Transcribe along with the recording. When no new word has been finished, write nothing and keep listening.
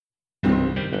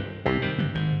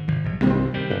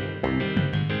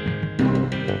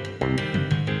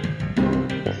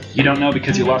You don't know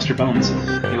because you lost your bones.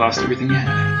 You lost everything you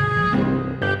had.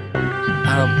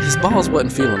 His balls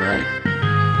wasn't feeling right.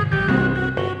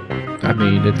 I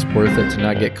mean, it's worth it to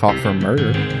not get caught for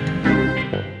murder.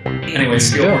 Anyway,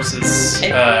 steel horses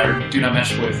do not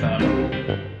mesh with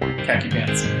khaki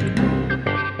pants.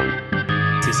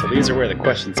 See, so these are where the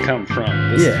questions come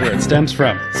from. This is where it stems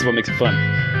from. This is what makes it fun.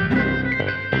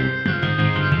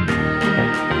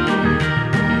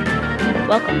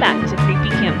 Welcome back to Creepy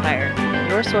Campfire,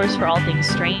 your source for all things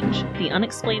strange, the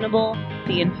unexplainable,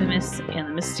 the infamous, and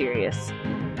the mysterious.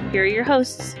 Here are your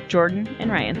hosts, Jordan and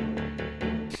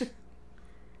Ryan.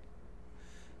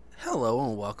 Hello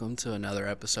and welcome to another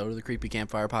episode of the Creepy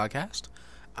Campfire Podcast.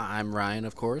 I'm Ryan,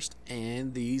 of course,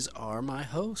 and these are my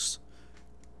hosts.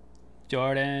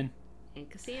 Jordan. And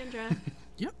Cassandra.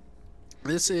 Yep.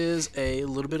 This is a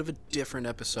little bit of a different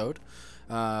episode.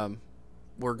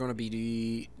 We're going to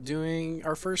be doing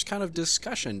our first kind of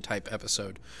discussion type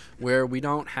episode where we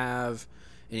don't have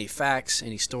any facts,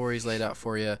 any stories laid out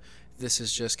for you. This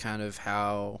is just kind of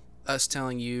how us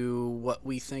telling you what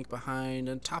we think behind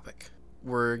a topic.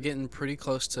 We're getting pretty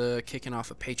close to kicking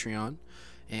off a Patreon,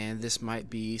 and this might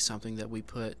be something that we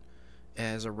put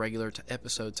as a regular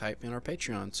episode type in our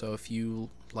Patreon. So if you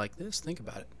like this, think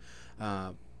about it.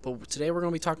 But today we're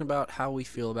going to be talking about how we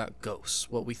feel about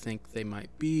ghosts, what we think they might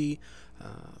be,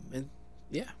 and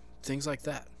yeah, things like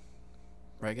that.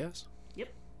 Right, guys? Yep.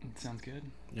 Sounds good.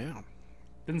 Yeah.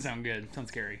 Doesn't sound good. Sounds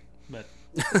scary, but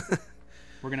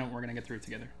we're gonna get through it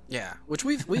together. Yeah, which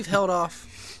we've held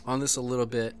off on this a little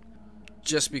bit,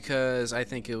 just because I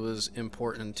think it was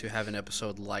important to have an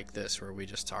episode like this where we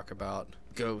just talk about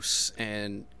ghosts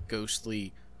and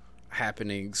ghostly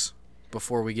happenings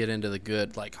before we get into the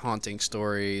good, like haunting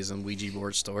stories and Ouija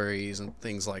board stories and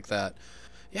things like that.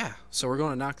 Yeah, so we're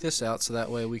going to knock this out so that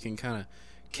way we can kind of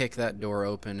kick that door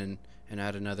open and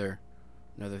add another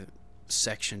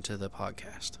section to the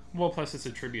podcast. Well, plus this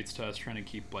attributes to us trying to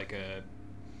keep like a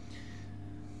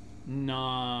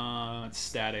not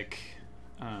static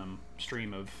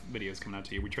stream of videos coming out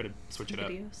to you. We try to switch it up.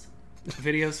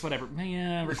 Videos, whatever.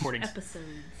 Yeah, recordings. Episodes.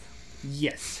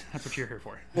 Yes, that's what you're here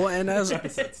for. Well, and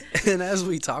as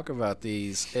we talk about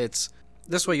these, it's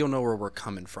this way you'll know where we're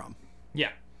coming from. Yeah.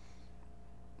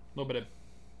 A little bit of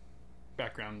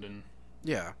background and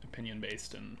opinion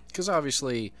based, and because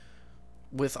obviously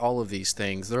with all of these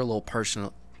things they're a little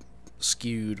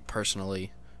skewed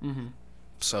personally. Mm-hmm.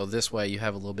 So this way you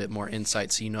have a little bit more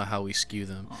insight, so you know how we skew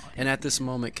them. And at this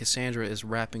moment, Cassandra is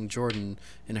wrapping Jordan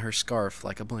in her scarf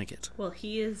like a blanket. Well,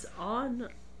 he is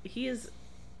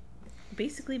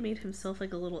basically made himself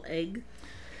like a little egg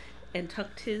and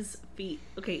tucked his feet.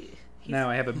 Okay. Now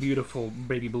I have a beautiful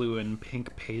baby blue and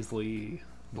pink paisley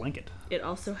blanket. It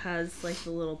also has like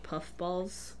the little puff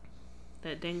balls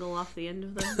that dangle off the end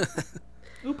of them.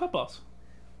 Ooh, puff balls.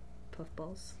 Puff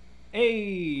balls.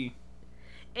 Hey!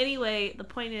 Anyway, the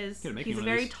point is, make he's me a one of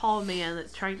very these. tall man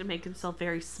that's trying to make himself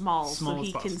very small so as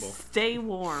he can possible. stay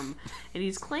warm. And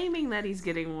he's claiming that he's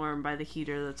getting warm by the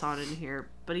heater that's on in here,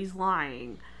 but he's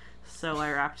lying. So I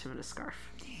wrapped him in a scarf.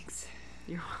 Thanks.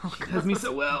 You're welcome. It does me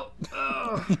so well.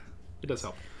 Oh. It does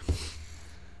help.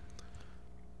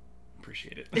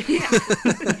 Appreciate it.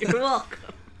 Yeah, you're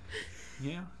welcome.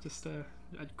 Yeah, just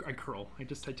I curl. I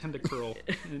tend to curl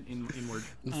inward.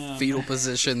 Fetal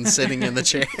position, sitting in the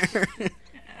chair.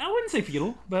 I wouldn't say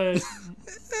fetal, but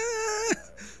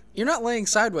You're not laying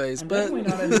sideways, I'm but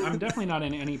definitely not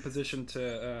in any position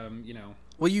to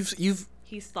well, you've.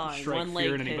 He's thawing. Strike One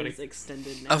fear leg in anybody. is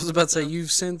extended now. I was about to say so-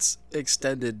 you've since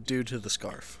extended due to the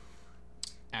scarf.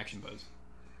 action pose.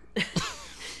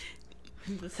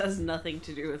 This has nothing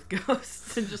to do with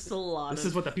ghosts and just a lot This of...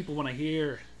 is what the people want to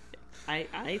hear.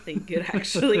 I think it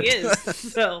actually is.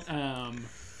 So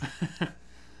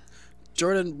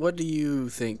Jordan, what do you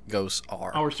think ghosts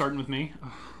are? Oh, we're starting with me.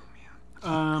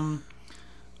 Oh man.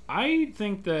 I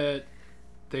think that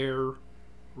they're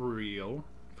real.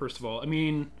 First of all, I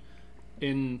mean,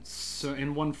 in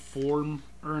one form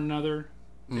or another.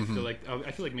 I feel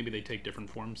like maybe they take different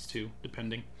forms too,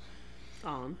 depending.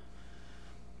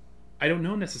 I don't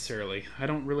know necessarily. I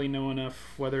don't really know enough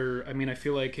whether... I mean, I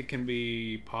feel like it can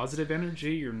be positive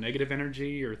energy or negative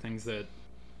energy or things that...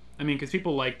 I mean, because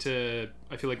people like to...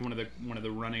 I feel like one of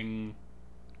the running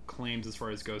claims as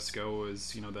far as ghosts go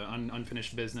is, you know, the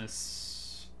unfinished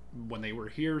business when they were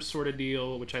here sort of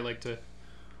deal, which I like to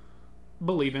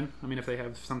believe in. I mean, if they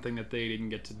have something that they didn't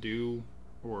get to do,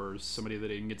 or somebody that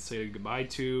they didn't get to say goodbye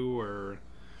to, or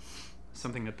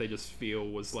something that they just feel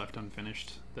was left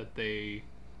unfinished, that they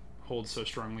hold so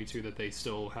strongly to that they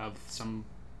still have some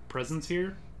presence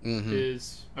here,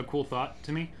 is a cool thought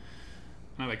to me.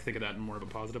 And I like to think of that in more of a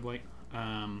positive light.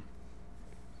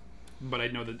 but I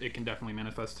know that it can definitely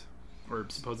manifest, or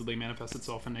supposedly manifest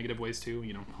itself in negative ways too.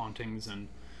 You know, hauntings and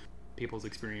people's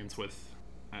experience with,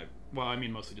 well, I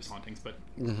mean mostly just hauntings, but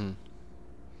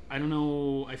I don't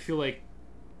know. I feel like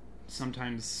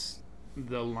sometimes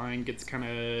the line gets kind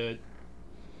of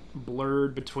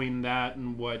blurred between that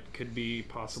and what could be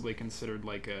possibly considered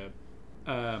like a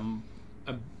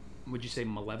would you say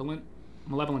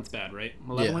malevolent's bad, right?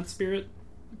 Malevolent spirit,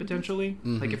 potentially.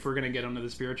 Like if we're gonna get into the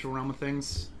spiritual realm of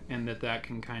things, and that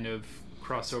can kind of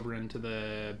cross over into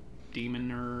the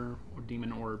demon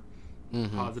or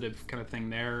positive kind of thing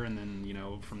there, and then, you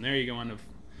know, from there you go into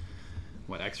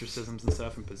what, exorcisms and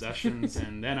stuff and possessions,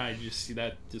 and then I just see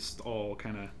that just all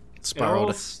kind of spiraled.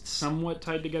 All somewhat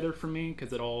tied together for me,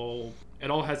 because it all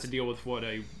has to deal with what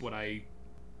I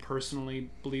personally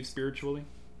believe spiritually,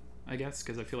 I guess,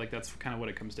 because I feel like that's kind of what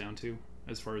it comes down to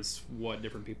as far as what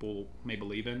different people may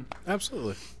believe in.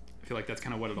 Absolutely. I feel like that's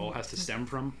kind of what it all has to stem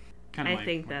from. I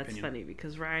think that's funny,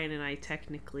 because Ryan and I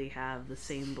technically have the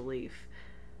same belief,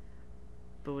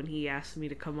 but when he asked me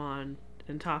to come on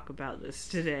and talk about this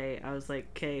today, I was like,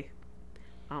 okay,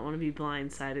 I don't want to be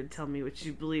blindsided. Tell me what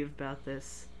you believe about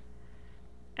this.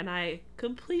 And I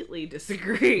completely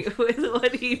disagree with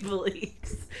what he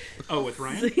believes. Oh, with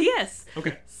Ryan? So, yes.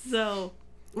 Okay. So.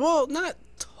 Well, not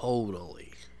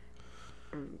totally.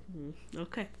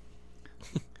 Okay.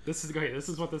 This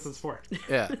is what this is for.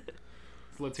 Yeah. So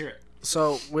let's hear it.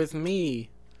 So with me,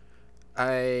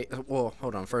 well,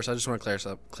 hold on. First, I just want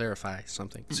to clarify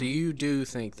something. So you do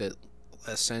think that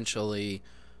essentially,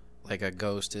 like, a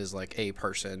ghost is like a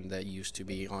person that used to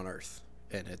be on Earth,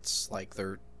 and it's like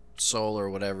their soul or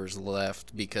whatever's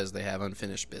left because they have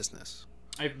unfinished business.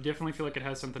 I definitely feel like it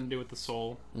has something to do with the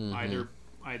soul,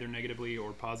 either negatively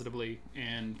or positively,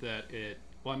 and that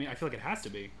well, I mean, I feel like it has to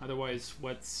be. Otherwise,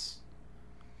 what's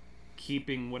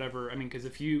keeping whatever? I mean,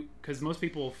 because most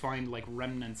people find like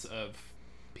remnants of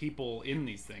people in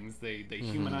these things. They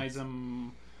humanize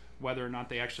them, whether or not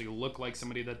they actually look like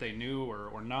somebody that they knew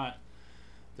or not.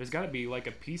 There's got to be like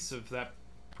a piece of that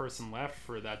person left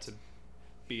for that to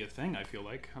be a thing, I feel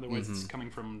like. Otherwise it's coming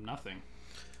from nothing.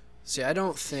 See, I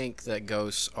don't think that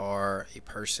ghosts are a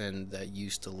person that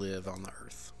used to live on the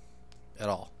earth at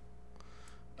all.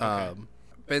 Okay.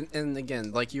 And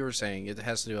again, like you were saying, it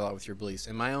has to do a lot with your beliefs.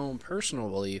 In my own personal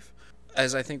belief,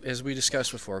 as we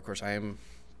discussed before, of course, I am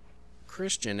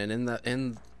Christian,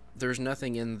 and there's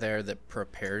nothing in there that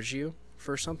prepares you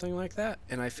for something like that.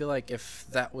 And I feel like if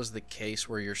that was the case,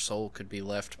 where your soul could be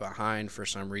left behind for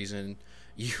some reason,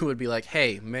 you would be like,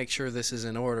 hey, make sure this is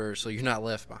in order so you're not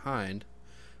left behind.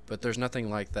 But there's nothing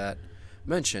like that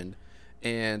mentioned.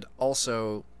 And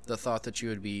also the thought that you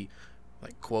would be,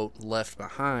 like, quote, left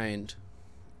behind,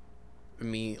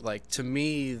 to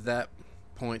me that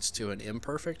points to an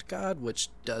imperfect God, which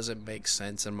doesn't make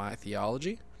sense in my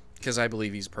theology, because I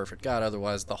believe he's a perfect God.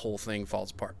 Otherwise the whole thing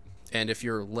falls apart. And if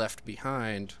you're left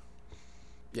behind,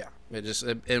 yeah, it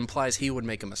implies he would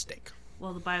make a mistake.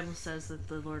 Well, the Bible says that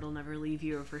the Lord will never leave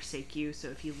you or forsake you, so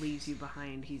if he leaves you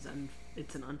behind,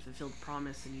 it's an unfulfilled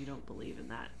promise, and you don't believe in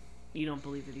that. You don't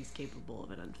believe that he's capable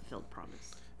of an unfulfilled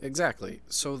promise. Exactly.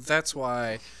 So that's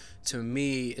why, to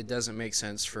me, it doesn't make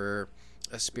sense for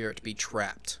a spirit to be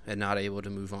trapped and not able to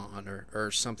move on or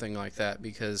something like that,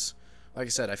 because, like I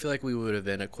said, I feel like we would have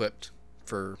been equipped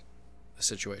for a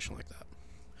situation like that.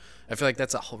 I feel like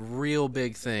that's a real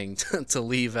big thing to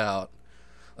leave out.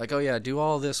 Like, oh yeah, do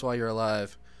all this while you're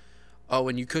alive. Oh,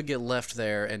 and you could get left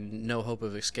there and no hope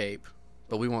of escape,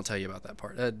 but we won't tell you about that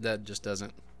part. That just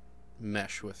doesn't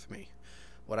mesh with me.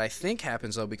 What I think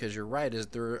happens, though, because you're right, is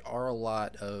there are a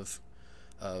lot of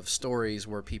stories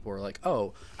where people are like,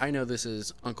 oh, I know this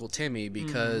is Uncle Timmy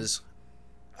because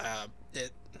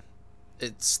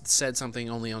it's said something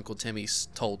only Uncle Timmy's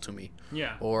told to me.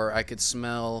 Yeah. Or I could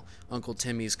smell Uncle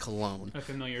Timmy's cologne. A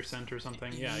familiar scent or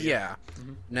something. Yeah.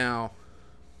 Mm-hmm. Now,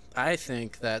 I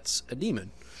think that's a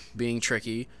demon being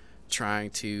tricky,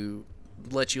 trying to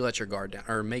let your guard down,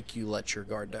 or make you let your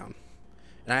guard down.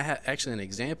 And I actually an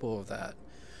example of that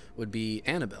would be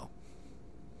Annabelle.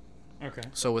 Okay.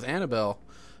 So with Annabelle,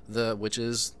 which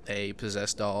is a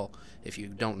possessed doll, if you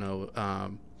don't know,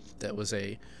 that was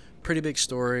a pretty big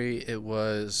story. It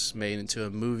was made into a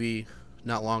movie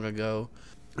not long ago.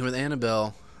 And with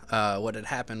Annabelle, what had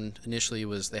happened initially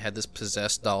was they had this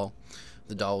possessed doll.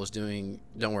 The doll was doing,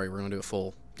 don't worry, we're going to do a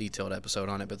full detailed episode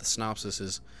on it, but the synopsis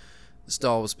is this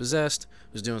doll was possessed,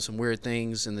 was doing some weird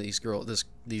things in these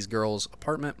girls'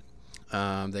 apartment.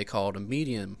 They called a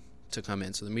medium to come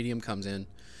in. So the medium comes in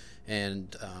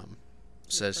and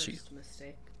says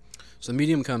mistake. So the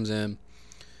medium comes in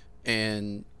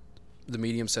and the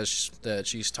medium says that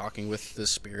she's talking with the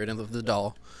spirit of the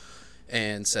doll,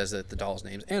 and says that the doll's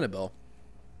name's Annabelle,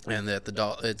 and that the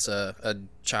doll, it's a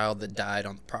child that died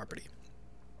on the property.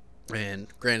 And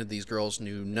granted, these girls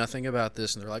knew nothing about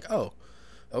this, and they're like, oh,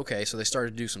 okay. So they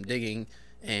started to do some digging,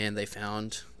 and they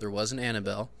found there was an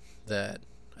Annabelle that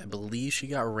I believe she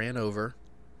got ran over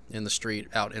in the street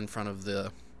out in front of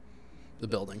the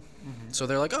building. Mm-hmm. So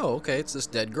they're like, oh, okay, it's this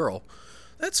dead girl.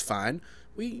 That's fine.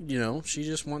 She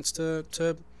just wants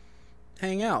to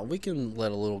hang out. We can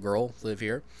let a little girl live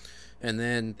here. And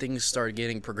then things started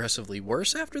getting progressively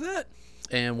worse after that.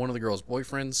 And one of the girl's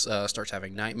boyfriends starts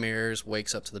having nightmares,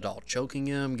 wakes up to the doll choking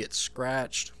him, gets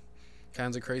scratched,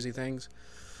 kinds of crazy things.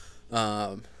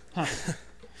 Yeah,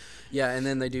 and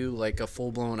then they do like a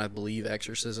full-blown, I believe,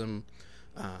 exorcism.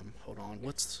 Hold on,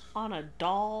 what's... On a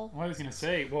doll? Well, I was going to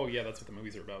say, well, yeah, that's what the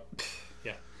movies are about.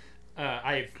 Yeah.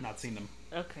 I've not seen them.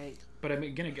 Okay. But I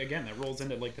mean, again, that rolls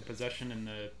into like the possession and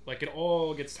it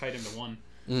all gets tied into one.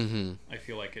 Mm-hmm. I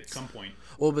feel like at some point.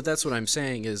 Well, but that's what I'm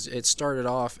saying is it started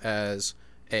off as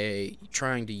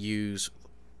trying to use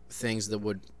things that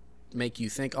would make you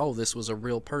think, oh, this was a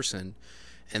real person,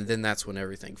 and then that's when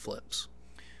everything flips.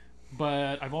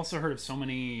 But I've also heard of so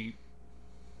many,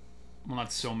 well,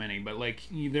 not so many, but like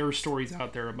there are stories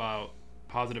out there about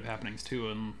positive happenings too,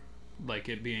 and like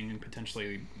it being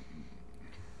potentially.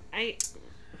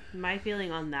 My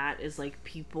feeling on that is like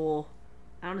people,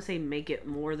 I don't want to say make it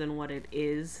more than what it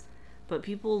is, but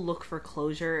people look for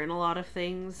closure in a lot of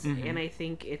things, mm-hmm. and I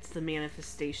think it's the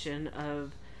manifestation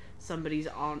of somebody's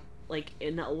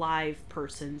in a live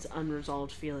person's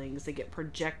unresolved feelings that get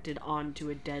projected onto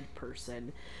a dead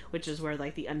person, which is where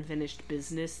like the unfinished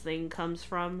business thing comes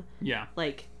from. Yeah.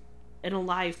 Like, an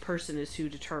alive person is who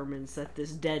determines that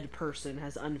this dead person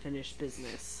has unfinished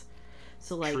business.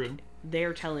 So like, True.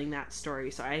 They're telling that story.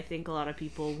 So I think a lot of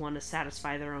people want to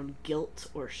satisfy their own guilt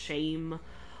or shame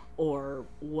or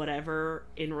whatever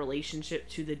in relationship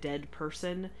to the dead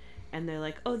person, and they're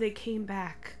like, oh, they came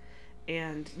back.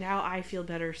 And now I feel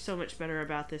better, so much better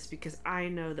about this because I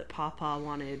know that Papa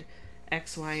wanted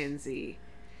X, Y, and Z.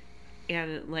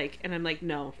 And I'm like,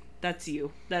 no, that's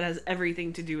you. That has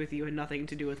everything to do with you and nothing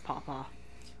to do with Papa.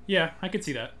 Yeah, I could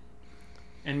see that.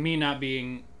 And me not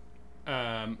being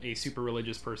a super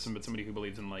religious person, but somebody who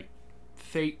believes in like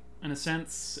fate in a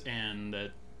sense, and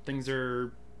that things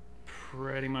are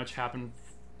pretty much happen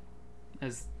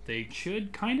as they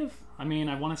should, kind of. I mean,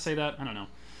 I want to say that. I don't know.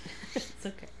 It's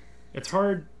okay. It's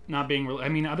hard not being... I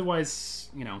mean, otherwise,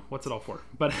 what's it all for?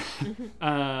 But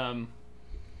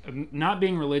not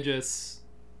being religious,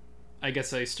 I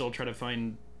guess I still try to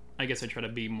find... I guess I try to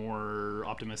be more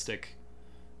optimistic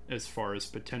as far as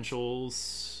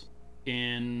potentials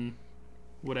in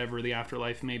whatever the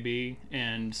afterlife may be.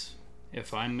 And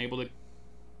if I'm able to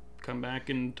come back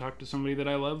and talk to somebody that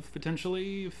I love,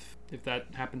 potentially, if that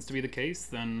happens to be the case,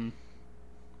 then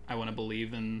I want to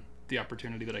believe in the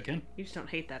opportunity that I can. You just don't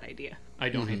hate that idea. I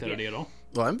don't hate that idea at all.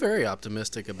 Well, I'm very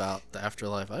optimistic about the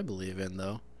afterlife I believe in,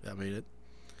 though. I mean,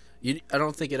 I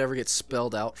don't think it ever gets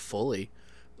spelled out fully,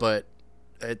 but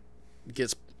it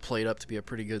gets played up to be a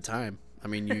pretty good time. I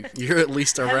mean, you're at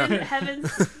least around.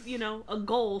 Heaven's, a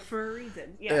goal for a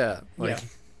reason. Yeah.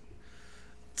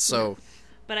 So.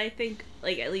 But I think,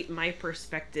 at least my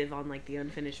perspective on, the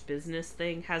unfinished business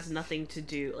thing has nothing to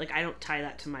do... I don't tie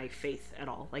that to my faith at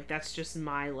all. That's just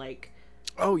my,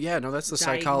 Oh, yeah, no, that's the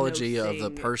psychology of the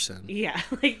person. Yeah,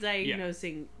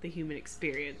 diagnosing the human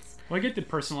experience. Well, I get the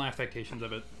personal affectations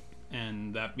of it,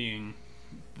 and that being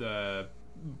the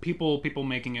people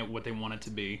making it what they want it to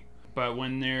be. But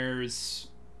when there's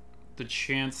the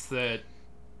chance that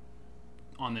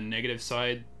on the negative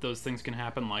side, those things can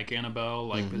happen, like Annabelle,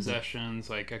 like mm-hmm. possessions,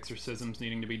 like exorcisms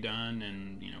needing to be done,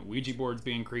 and Ouija boards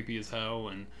being creepy as hell,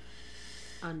 and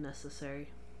unnecessary.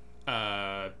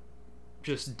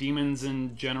 Just demons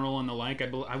in general and the like.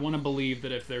 I want to believe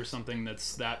that if there's something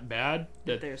that's that bad,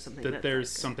 that's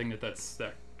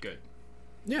that good.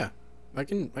 Yeah, I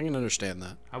can understand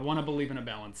that. I want to believe in a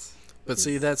balance. But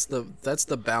see, that's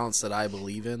the balance that I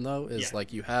believe in, though. Is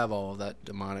you have all of that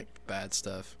demonic bad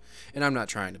stuff. And I'm not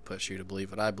trying to push you to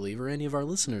believe what I believe or any of our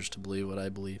listeners to believe what I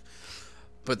believe.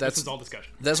 But this is all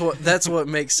discussion. That's what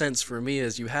makes sense for me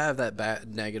is you have that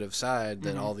bad negative side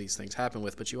that mm-hmm. all these things happen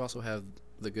with, but you also have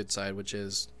the good side, which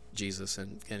is Jesus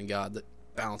and God, that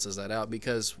balances that out.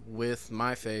 Because with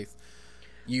my faith,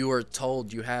 you are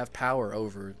told you have power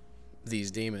over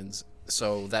these demons.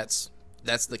 So that's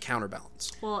the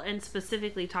counterbalance. Well, and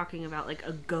specifically talking about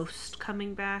a ghost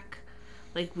coming back,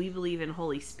 we believe in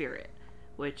Holy Spirit,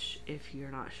 which, if you're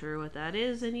not sure what that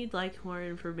is and you'd like more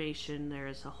information,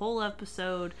 there's a whole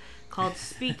episode called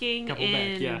Speaking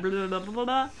in blah, blah, blah, blah,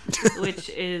 blah, which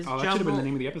is that should have been the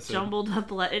name of the episode. Jumbled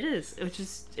up. It is,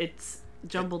 it's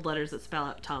jumbled letters that spell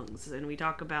out tongues, and we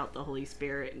talk about the Holy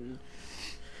Spirit and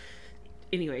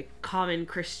anyway, common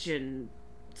Christian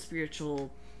spiritual,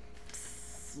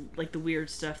 like the weird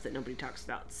stuff that nobody talks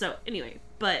about. So anyway,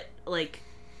 but like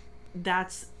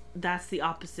that's the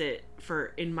opposite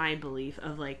for, in my belief,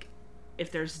 of like,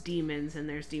 if there's demons and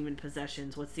there's demon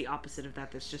possessions, what's the opposite of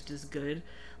that that's just as good?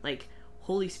 Like,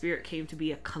 Holy Spirit came to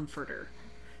be a comforter.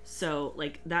 So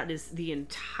like that is the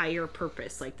entire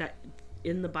purpose. Like that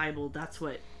in the Bible, that's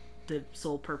what the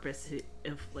sole purpose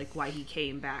of like why he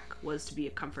came back was, to be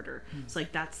a comforter. So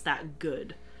like that's that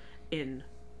good in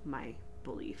my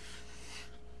belief.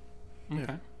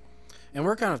 Okay. And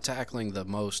we're kind of tackling the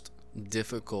most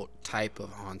difficult type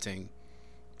of haunting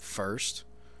first,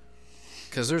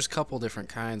 because there's a couple different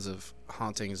kinds of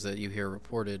hauntings that you hear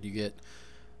reported. You get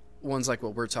ones like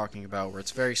what we're talking about, where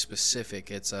it's very specific.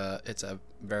 It's a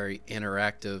very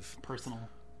interactive, personal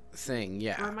thing.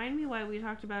 Yeah. Remind me why we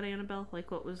talked about Annabelle. Like,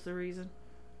 what was the reason?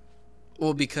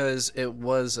 Well, because it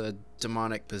was a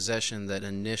demonic possession that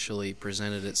initially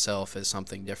presented itself as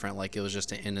something different, like it was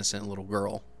just an innocent little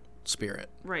girl spirit.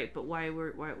 Right, but why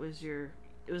was your...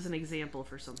 It was an example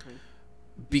for something.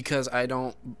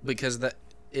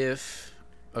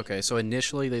 Okay, so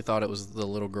initially they thought it was the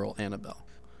little girl Annabelle.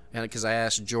 And because I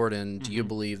asked Jordan, do you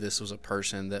believe this was a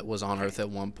person that was on Earth at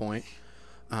one point?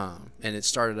 And it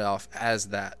started off as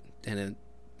that, and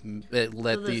it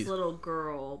led so this little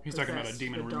girl... He's talking about a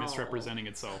demon misrepresenting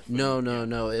itself.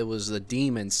 No. It was the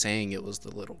demon saying it was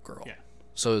the little girl. Yeah.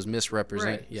 So it was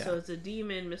misrepresenting. Right. Yeah. So it's a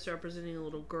demon misrepresenting a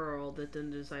little girl that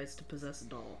then decides to possess a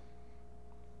doll.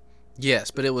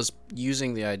 Yes, but it was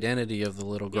using the identity of the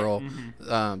little girl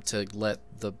to let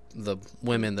the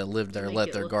women that lived there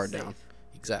let their guard down.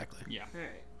 Exactly. Yeah. All right.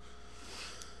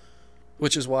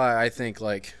 Which is why I think,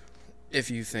 like,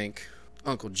 if you think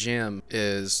Uncle Jim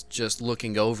is just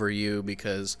looking over you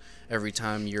because every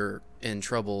time you're in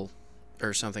trouble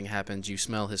or something happens, you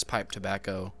smell his pipe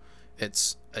tobacco,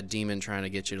 it's a demon trying to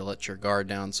get you to let your guard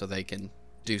down so they can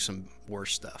do some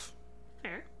worse stuff.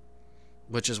 Fair.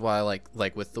 Which is why,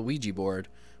 like with the Ouija board,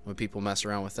 when people mess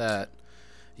around with that,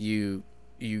 you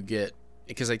get,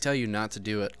 because they tell you not to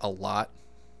do it a lot,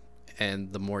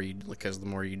 and the more you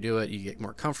do it, you get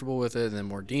more comfortable with it, and then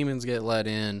more demons get let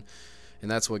in,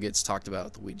 and that's what gets talked about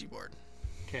with the Ouija board.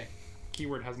 Okay.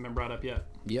 Keyword hasn't been brought up yet.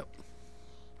 Yep.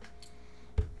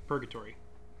 Purgatory.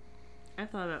 I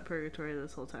thought about purgatory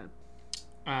this whole time.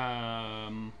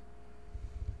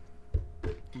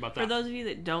 About that. For those of you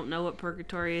that don't know what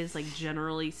purgatory is, like,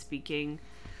 generally speaking,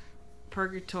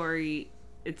 purgatory,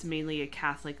 it's mainly a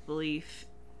Catholic belief,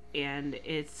 and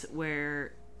it's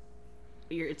where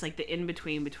it's like the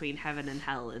in-between between heaven and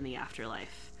hell in the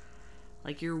afterlife.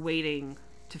 Like, you're waiting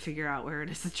to figure out where it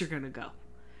is that you're gonna go.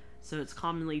 So it's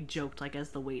commonly joked like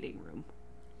as the waiting room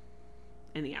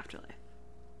in the afterlife.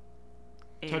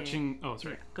 Sorry.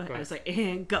 Yeah, go ahead. I was like,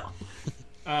 and go.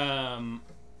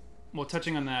 Well,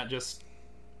 touching on that, just,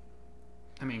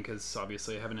 I mean, because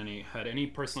obviously I haven't had any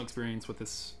personal experience with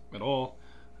this at all.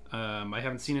 I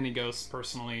haven't seen any ghosts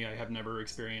personally. I have never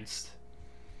experienced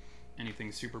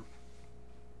anything super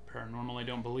paranormal, I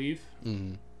don't believe.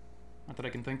 Mm-hmm. Not that I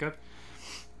can think of.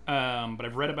 But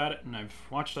I've read about it and I've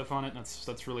watched stuff on it, and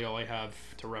that's really all I have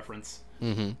to reference.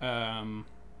 Mm-hmm.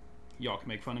 Y'all can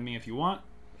make fun of me if you want.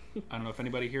 I don't know if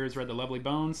anybody here has read The Lovely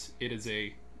Bones. It is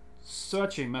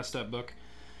such a messed up book.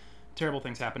 Terrible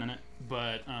things happen in it,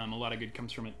 but a lot of good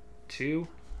comes from it too.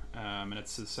 And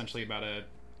it's essentially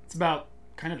about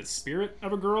kind of the spirit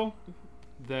of a girl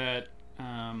that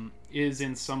is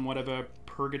in somewhat of a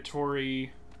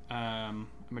purgatory.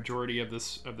 Majority of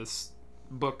this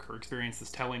book or experience,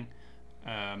 this telling,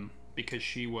 because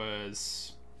she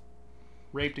was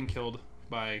raped and killed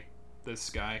by this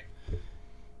guy,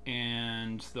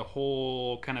 and the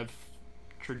whole kind of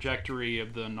trajectory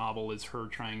of the novel is her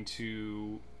trying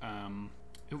to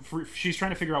she's trying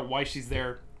to figure out why she's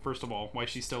there, first of all, why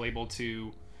she's still able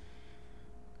to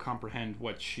comprehend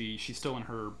what she's still in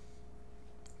her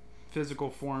physical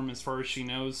form as far as she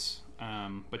knows,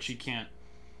 but she can't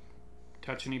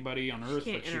touch anybody on Earth,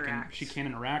 but she can't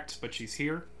interact, but she's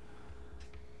here.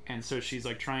 And so she's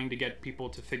like trying to get people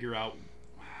to figure out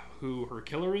who her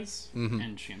killer is,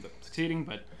 and she ends up succeeding,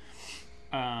 but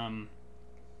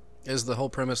is the whole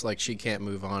premise like she can't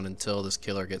move on until this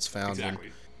killer gets found?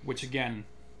 Exactly. Which again,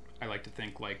 I like to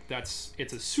think like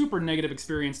it's a super negative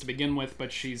experience to begin with,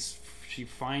 but she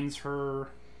finds her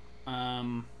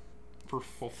for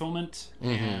fulfillment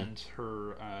and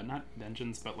her not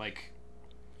vengeance, but like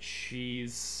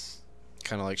she's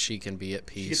kind of like she can be at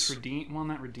peace. She gets redeemed. Well,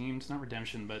 not redeemed, not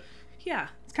redemption, but yeah,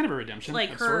 it's kind of a redemption. Like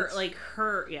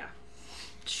her, yeah.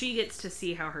 She gets to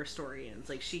see how her story ends.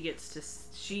 Like she gets to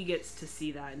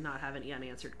see that and not have any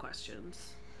unanswered questions,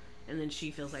 and then she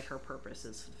feels like her purpose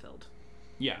is fulfilled.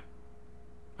 Yeah,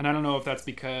 and I don't know if that's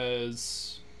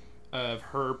because of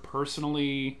her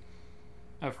personally,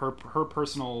 of her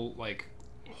personal like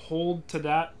hold to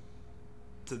that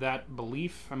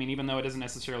belief. I mean, even though it doesn't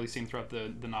necessarily seem throughout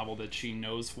the novel that she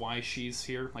knows why she's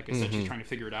here. Like I said, she's trying to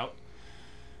figure it out.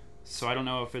 So I don't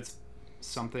know if it's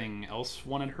something else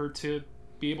wanted her to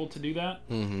be able to do that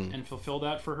and fulfill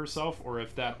that for herself, or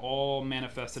if that all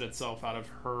manifested itself out of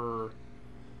her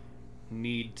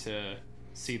need to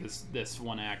see this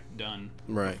one act done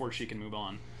before she can move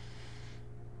on.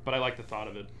 But I like the thought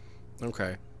of it.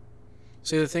 Okay.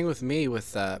 See, the thing with me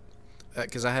with that,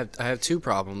 because I have two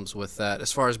problems with that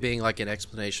as far as being like an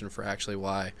explanation for actually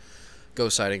why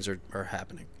ghost sightings are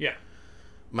happening. Yeah.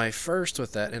 My first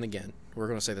with that, and again, we're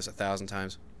going to say this 1,000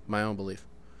 times, my own belief.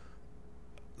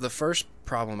 The first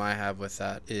problem I have with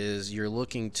that is you're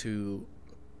looking to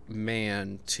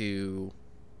man to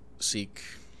seek,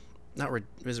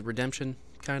 is it redemption,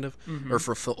 kind of, or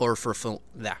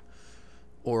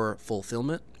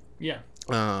fulfillment. Yeah.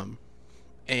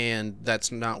 And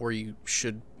that's not where you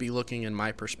should be looking, in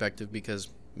my perspective, because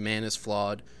man is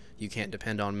flawed. You can't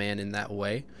depend on man in that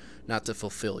way, not to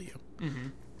fulfill you.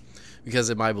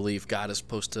 Because in my belief, God is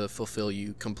supposed to fulfill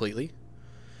you completely,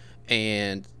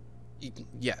 and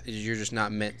yeah, you're just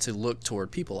not meant to look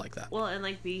toward people like that. Well, and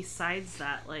like besides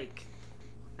that, like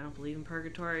I don't believe in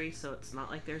purgatory, so it's not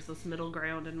like there's this middle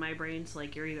ground in my brain. So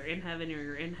like you're either in heaven or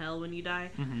you're in hell when you die.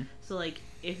 So like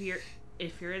if you're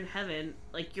in heaven,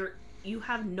 like you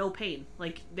have no pain.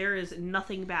 Like there is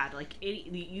nothing bad. Like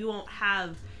you won't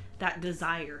have that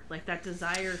desire. Like that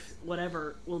desire,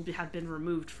 whatever, will have been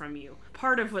removed from you.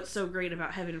 Part of what's so great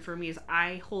about heaven for me is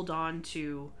I hold on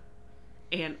to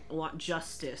and want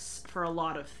justice for a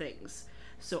lot of things.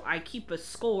 So I keep a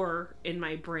score in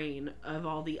my brain of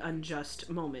all the unjust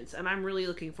moments, and I'm really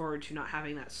looking forward to not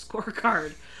having that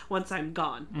scorecard once I'm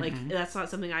gone. Like that's not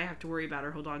something I have to worry about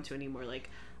or hold on to anymore. Like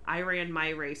I ran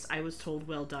my race, I was told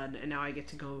well done, and now I get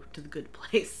to go to the good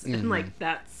place. And like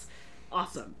that's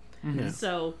awesome.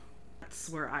 So that's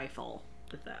where I fall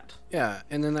with that. Yeah,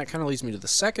 and then that kind of leads me to the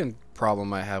second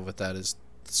problem I have with that is,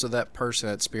 so that person,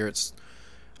 that spirit's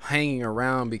hanging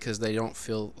around because they don't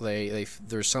feel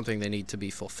there's something they need to be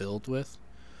fulfilled with.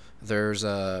 I'm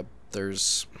trying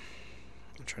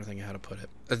to think of how to put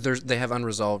it. They have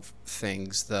unresolved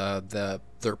things,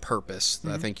 their purpose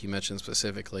that I think you mentioned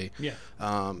specifically,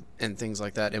 and things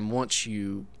like that.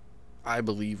 And I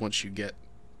believe once you get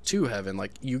to heaven,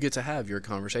 like you get to have your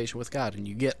conversation with God, and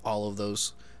you get all of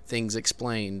those things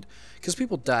explained, because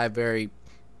people die very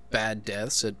bad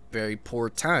deaths at very poor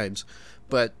times,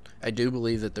 but I do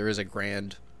believe that there is a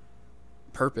grand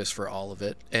purpose for all of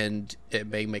it, and it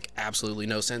may make absolutely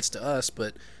no sense to us,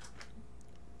 but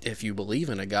if you believe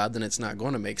in a God, then it's not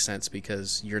going to make sense,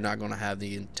 because you're not going to have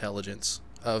the intelligence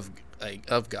of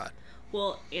God.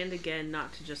 Well, and again,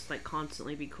 not to just like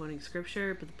constantly be quoting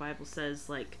scripture, but the Bible says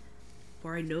like,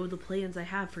 "For I know the plans I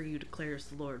have for you, declares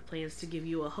the Lord, plans to give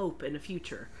you a hope and a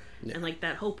future." And like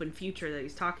that hope and future that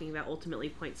he's talking about ultimately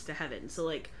points to heaven. So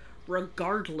like,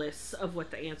 regardless of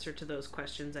what the answer to those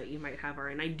questions that you might have are,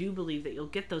 and I do believe that you'll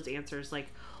get those answers, like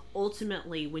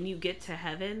ultimately when you get to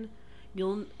heaven,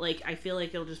 you'll like, I feel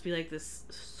like it'll just be like this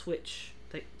switch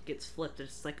that gets flipped.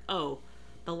 It's like, oh,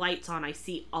 the light's on, I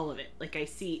see all of it. Like I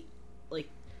see, like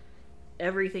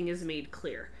everything is made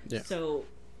clear. So,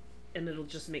 and it'll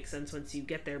just make sense once you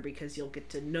get there, because you'll get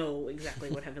to know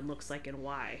exactly what heaven looks like and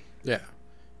why. Yeah.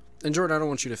 And Jordan, I don't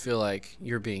want you to feel like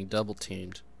you're being double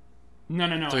teamed. No.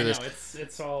 I know.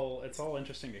 It's all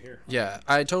interesting to hear. Yeah,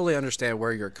 I totally understand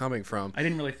where you're coming from. I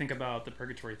didn't really think about the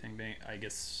purgatory thing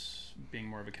being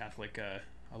more of a Catholic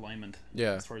alignment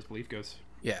as far as belief goes.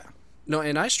 Yeah. No,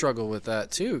 and I struggle with that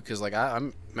too, because like I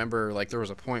remember like there was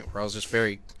a point where I was just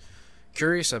very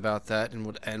curious about that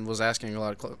and was asking a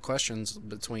lot of questions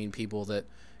between people that,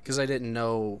 because I didn't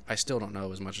know, I still don't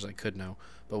know as much as I could know,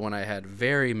 but when I had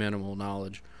very minimal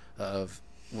knowledge of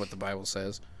what the Bible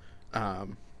says,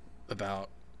 about,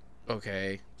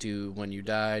 okay, when you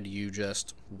die, do you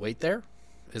just wait there?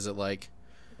 Is it like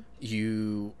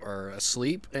you are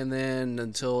asleep and then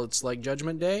until it's like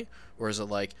Judgment Day? Or is it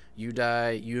like you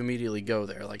die, you immediately go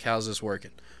there? Like, how's this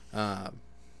working?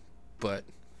 But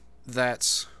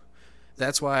that's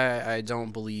why I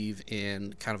don't believe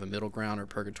in kind of a middle ground or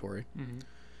purgatory.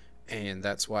 And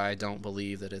that's why I don't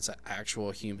believe that it's an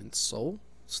actual human soul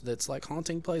that's like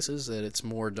haunting places, that it's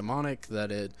more demonic,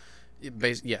 that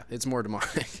it's more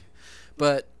demonic.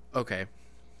 But okay,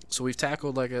 so we've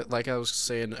tackled, like I was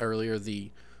saying earlier,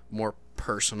 the more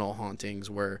personal hauntings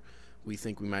where we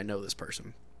think we might know this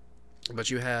person. But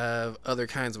you have other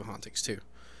kinds of hauntings too.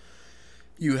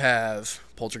 You have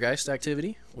poltergeist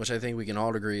activity, which I think we can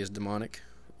all agree is demonic.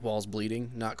 Walls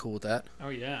bleeding, not cool with that. Oh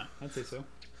yeah, I'd say so.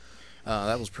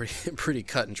 That was pretty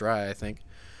cut and dry, I think.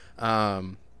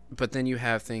 But then you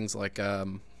have things like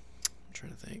I'm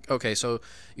trying to think. Okay, so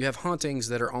you have hauntings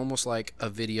that are almost like a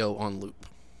video on loop.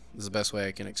 This is the best way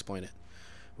I can explain it.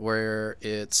 Where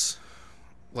it's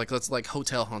like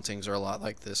hotel hauntings are a lot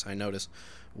like this, I notice,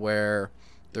 where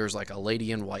there's like a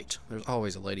lady in white. There's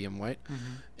always a lady in white.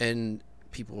 Mm-hmm. And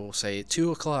people will say at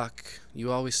 2:00,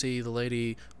 you always see the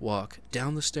lady walk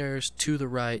down the stairs to the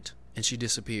right and she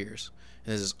disappears.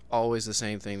 And this is always the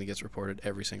same thing that gets reported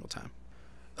every single time.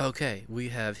 Okay, we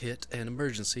have hit an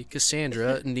emergency.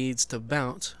 Cassandra needs to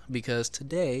bounce because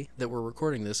today that we're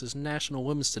recording this is National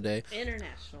Women's Day.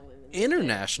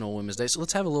 International Women's Day. So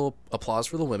let's have a little applause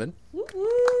for the women. Woo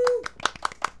woo!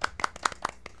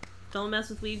 Don't mess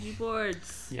with Ouija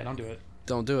boards. Yeah, don't do it.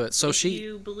 Don't do it. So if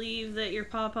you believe that your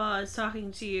papa is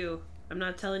talking to you, I'm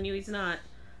not telling you he's not.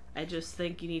 I just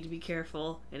think you need to be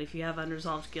careful. And if you have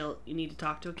unresolved guilt, you need to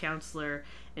talk to a counselor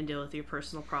and deal with your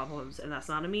personal problems. And that's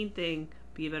not a mean thing.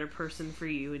 Be a better person for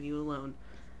you and you alone.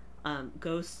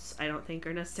 Ghosts, I don't think,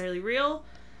 are necessarily real.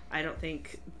 I don't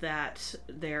think that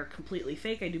they're completely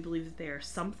fake. I do believe that they are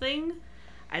something.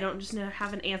 I don't just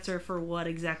have an answer for what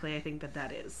exactly I think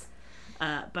that is.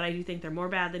 But I do think they're more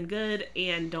bad than good,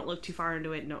 and don't look too far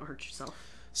into it and don't hurt yourself.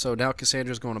 So now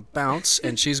Cassandra's going to bounce,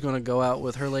 and she's going to go out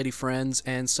with her lady friends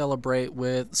and celebrate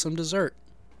with some dessert.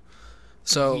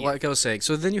 So, like I was saying,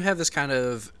 so then you have this kind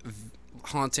of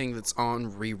haunting that's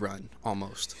on rerun,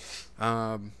 almost.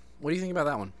 What do you think about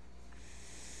that one?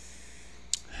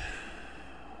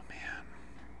 Oh, man.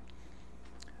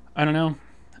 I don't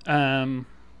know.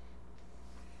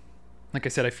 Like I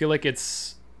said, I feel like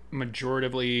it's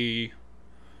majoritively...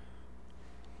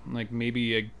 like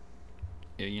maybe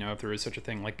if there is such a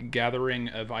thing, like a gathering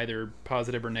of either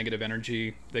positive or negative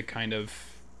energy that kind of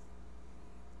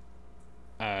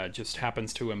just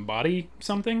happens to embody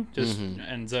something, just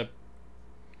ends up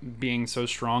being so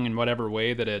strong in whatever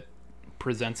way that it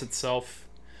presents itself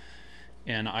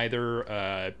in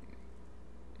either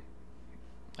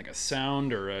like a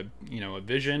sound or a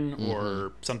vision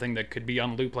or something that could be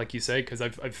on loop, like you say, because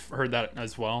I've heard that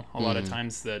as well a lot of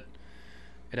times, that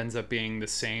it ends up being the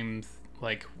same,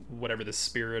 like whatever the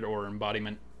spirit or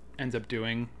embodiment ends up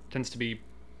doing tends to be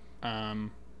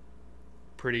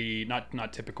pretty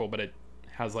not typical, but it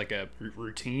has like a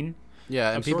routine.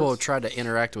 Yeah, and people try to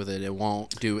interact with it. It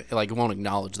won't won't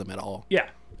acknowledge them at all. Yeah.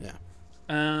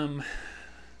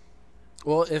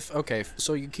 Well,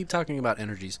 so you keep talking about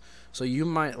energies. So you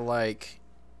might like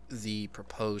the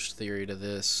proposed theory to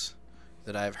this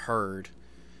that I've heard.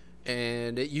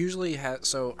 And it usually has,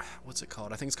 so what's it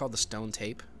called? I think it's called the stone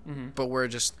tape. Mm-hmm. But where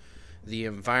just the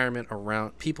environment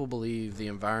around, people believe the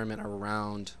environment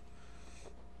around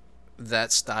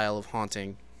that style of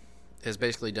haunting has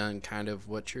basically done kind of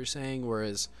what you're saying,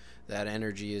 whereas that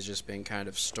energy is just being kind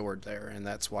of stored there, and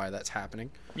that's why that's happening.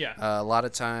 Yeah. A lot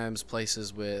of times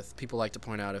places with, people like to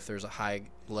point out if there's a high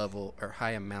level or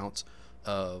high amount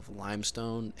of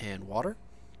limestone and water.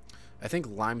 I think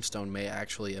limestone may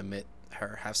actually emit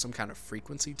or have some kind of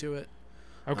frequency to it.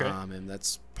 Okay. And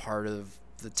that's part of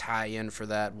the tie-in for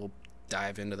that. We'll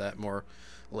dive into that more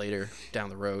later down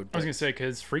the road. I was going to say,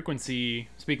 because frequency,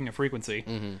 speaking of frequency,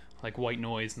 like white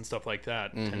noise and stuff like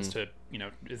that tends to,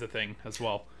 is a thing as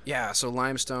well. Yeah, so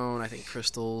limestone, I think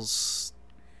crystals,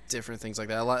 different things like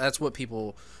that. That's what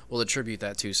people will attribute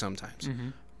that to sometimes.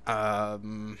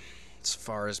 As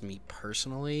far as me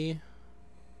personally,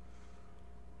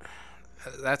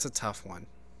 that's a tough one.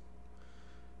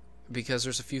 Because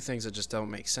there's a few things that just don't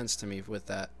make sense to me with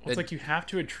that. Well, it's like you have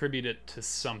to attribute it to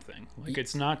something. Like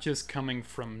it's not just coming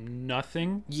from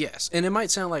nothing. Yes, and it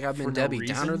might sound like I've been Debbie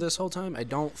Downer this whole time. I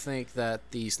don't think that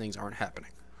these things aren't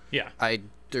happening. Yeah.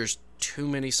 There's too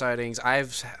many sightings.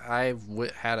 I've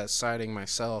had a sighting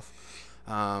myself.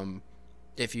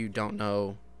 If you don't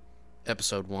know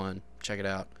episode 1, check it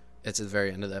out. It's at the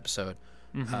very end of the episode.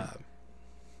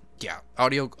 Yeah,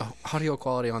 audio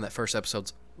quality on that first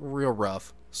episode's real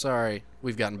rough. Sorry,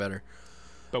 we've gotten better.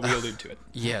 But we allude to it.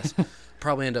 Yes.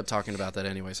 Probably end up talking about that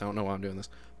anyway, so I don't know why I'm doing this.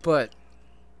 But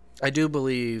I do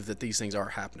believe that these things are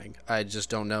happening. I just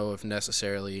don't know if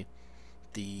necessarily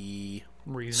the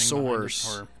reasoning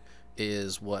source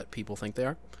is what people think they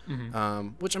are.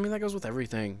 Which, I mean, that goes with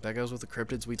everything. That goes with the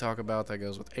cryptids we talk about. That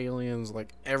goes with aliens.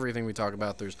 Like, everything we talk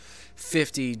about, there's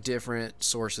 50 different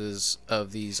sources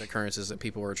of these occurrences that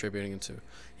people are attributing it to.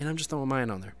 And I'm just throwing mine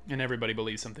on there. And everybody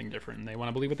believes something different, and they want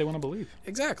to believe what they want to believe.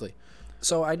 Exactly.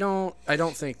 So I don't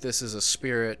think this is a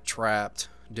spirit trapped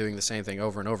doing the same thing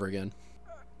over and over again.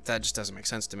 That just doesn't make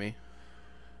sense to me.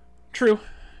 True.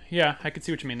 Yeah, I could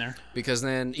see what you mean there. Because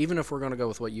then, even if we're going to go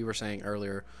with what you were saying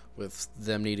earlier, with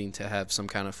them needing to have some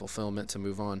kind of fulfillment to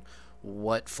move on,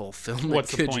 what fulfillment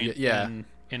What's could the point you get? Yeah,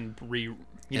 in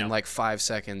like 5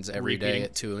 seconds every day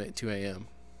repeating. at 2 a.m.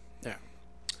 Yeah.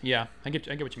 Yeah, I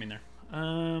get what you mean there.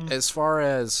 As far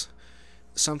as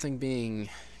something being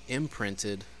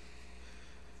imprinted,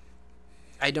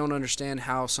 I don't understand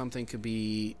how something could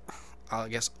be, I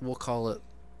guess we'll call it,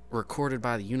 recorded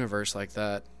by the universe like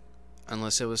that,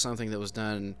 unless it was something that was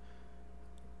done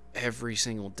every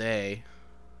single day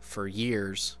for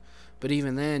years. But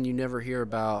even then, you never hear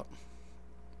about,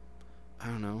 I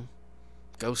don't know,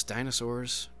 ghost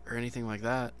dinosaurs or anything like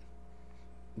that.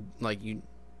 Like, you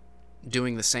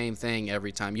doing the same thing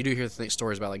every time. You do hear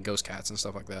stories about, like, ghost cats and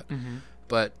stuff like that.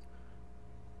 But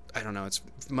I don't know, it's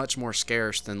much more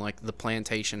scarce than, like, the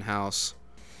plantation house.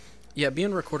 Yeah,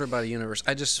 being recorded by the universe,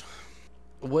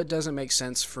 what doesn't make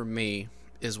sense for me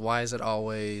is why is it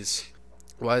always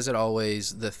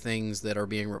the things that are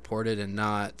being reported and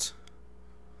not,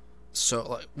 so,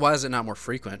 like, why is it not more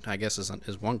frequent, I guess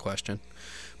is one question.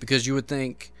 Because you would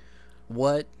think,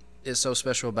 what is so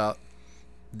special about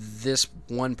this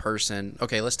one person?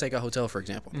 Okay, let's take a hotel, for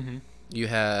example. You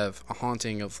have a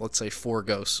haunting of, let's say, 4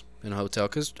 ghosts in a hotel,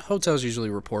 because hotels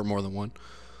usually report more than one.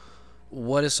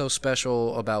 What is so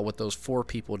special about what those 4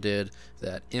 people did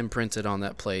that imprinted on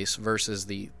that place versus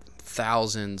the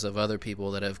thousands of other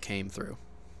people that have came through?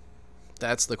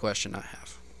 That's the question I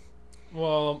have.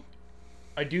 Well,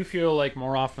 I do feel like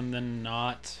more often than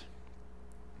not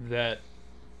that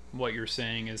what you're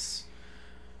saying is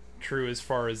true, as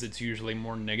far as it's usually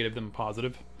more negative than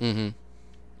positive.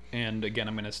 And again,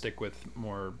 I'm going to stick with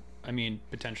more, I mean,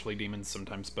 potentially demons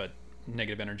sometimes, but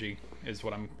negative energy is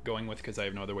what I'm going with because I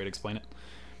have no other way to explain it.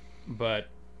 But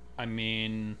I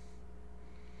mean,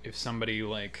 if somebody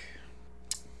like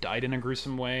died in a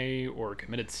gruesome way or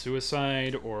committed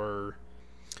suicide, or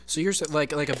so you're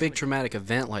like a big traumatic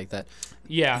event like that,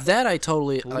 yeah, that I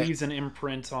totally leaves an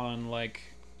imprint on like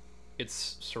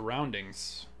its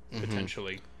surroundings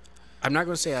potentially. I'm not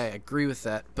going to say I agree with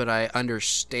that, but I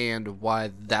understand why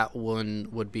that one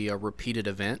would be a repeated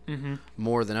event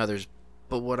more than others.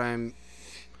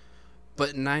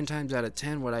 But 9 times out of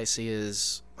 10, what I see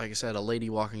is, like I said, a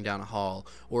lady walking down a hall,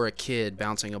 or a kid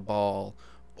bouncing a ball,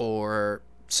 or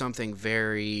something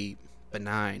very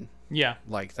benign. Yeah.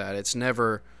 Like that. It's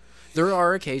never... There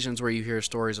are occasions where you hear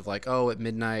stories of, like, oh, at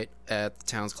midnight at the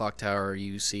town's clock tower,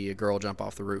 you see a girl jump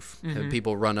off the roof, and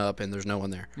people run up and there's no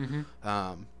one there.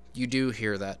 You do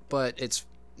hear that, but it's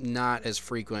not as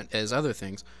frequent as other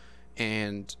things.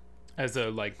 And as a,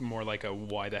 like, more like a,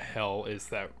 why the hell is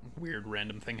that weird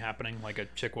random thing happening? Like a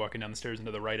chick walking down the stairs and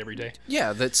to the right every day?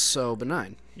 Yeah, that's so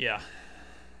benign. Yeah.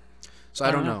 So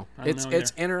I don't know.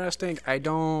 It's interesting.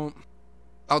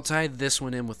 I'll tie this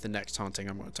one in with the next haunting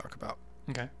I'm going to talk about.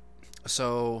 Okay.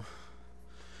 So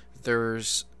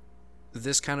there's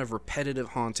this kind of repetitive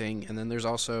haunting, and then there's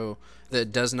also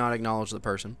that does not acknowledge the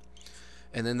person.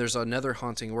 And then there's another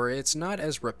haunting where it's not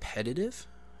as repetitive,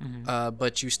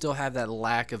 but you still have that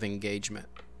lack of engagement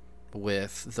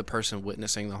with the person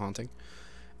witnessing the haunting.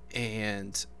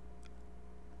 And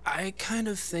I kind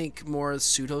of think more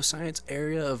pseudoscience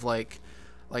area of like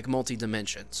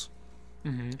multi-dimensions.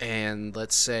 And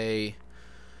let's say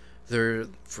there,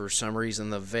 for some reason,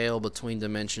 the veil between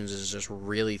dimensions is just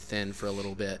really thin for a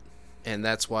little bit. And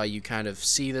that's why you kind of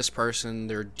see this person,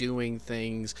 they're doing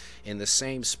things in the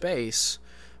same space,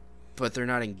 but they're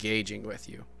not engaging with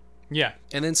you. Yeah.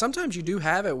 And then sometimes you do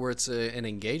have it where it's an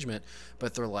engagement,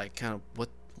 but they're like, kind of,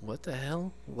 what the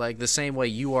hell? Like the same way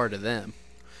you are to them.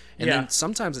 And then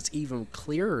sometimes it's even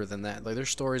clearer than that. Like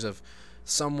there's stories of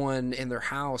someone in their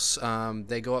house,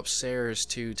 they go upstairs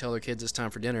to tell their kids it's time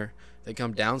for dinner. They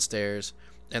come downstairs,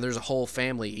 and there's a whole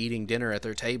family eating dinner at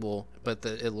their table, but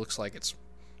it looks like it's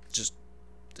just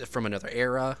from another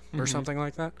era or something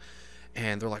like that.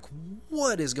 And they're like,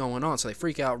 what is going on? So they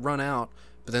freak out, run out,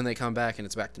 but then they come back and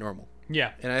it's back to normal.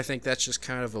 Yeah. And I think that's just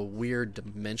kind of a weird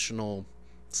dimensional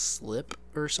slip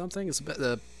or something. It's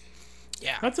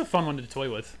yeah. That's a fun one to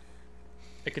toy with.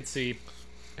 I could see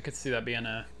that being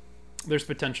there's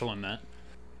potential in that.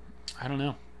 I don't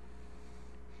know.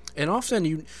 And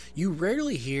often you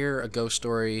rarely hear a ghost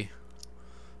story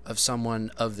of someone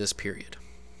of this period.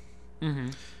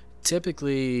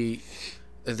 typically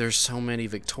there's so many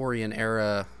Victorian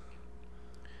era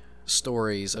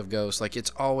stories of ghosts. Like,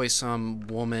 it's always some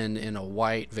woman in a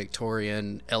white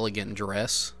Victorian elegant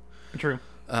dress. True.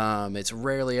 It's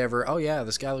rarely ever, oh yeah,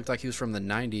 this guy looked like he was from the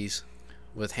 90s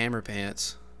with hammer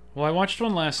pants. Well, I watched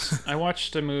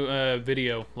a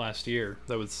video last year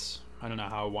that was, I don't know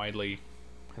how widely,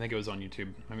 I think it was on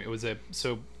YouTube. I mean, it was there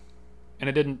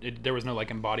was no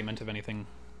like embodiment of anything,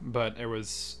 but it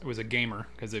was a gamer,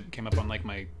 because it came up on like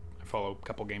I follow a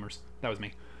couple gamers. That was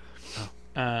me.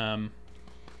 Oh.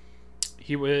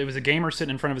 It was a gamer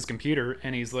sitting in front of his computer,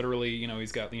 and he's literally,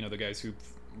 he's got, the guys who,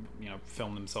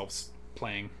 film themselves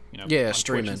playing, on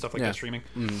streaming Twitch and stuff like that, streaming.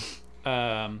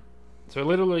 Mm-hmm. So it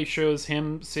literally shows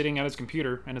him sitting at his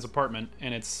computer in his apartment,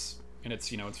 and it's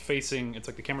facing, it's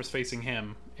like the camera's facing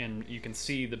him, and you can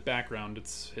see the background.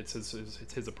 It's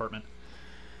his apartment,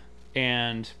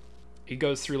 and he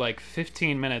goes through like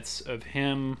 15 minutes of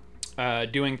him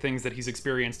doing things that he's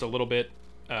experienced a little bit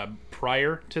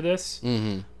prior to this,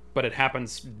 but it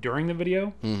happens during the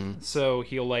video. So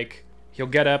he'll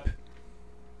get up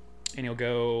and he'll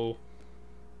go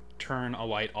turn a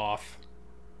light off,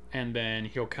 and then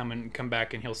he'll come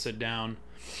back and he'll sit down,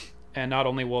 and not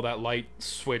only will that light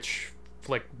switch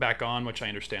flick back on, which I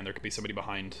understand there could be somebody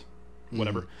behind,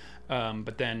 whatever,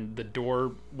 but then the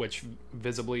door, which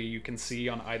visibly you can see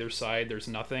on either side there's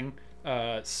nothing,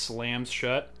 slams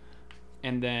shut,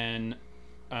 and then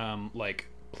like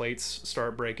plates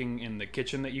start breaking in the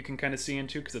kitchen that you can kind of see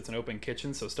into, because it's an open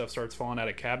kitchen, so stuff starts falling out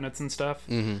of cabinets and stuff,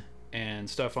 and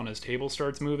stuff on his table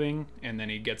starts moving, and then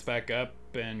he gets back up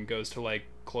and goes to like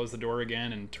close the door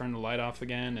again and turn the light off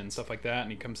again and stuff like that,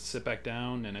 and he comes to sit back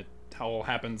down, and it all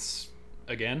happens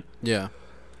again. Yeah.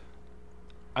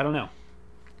 I don't know.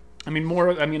 I mean,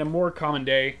 a more common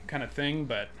day kind of thing,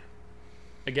 but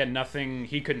again, nothing.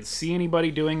 He couldn't see anybody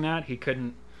doing that. He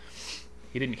didn't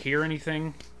hear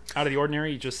anything out of the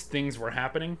ordinary. Just things were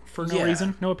happening for no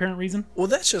reason, no apparent reason. Well,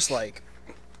 that's just like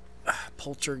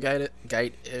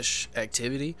poltergeist-ish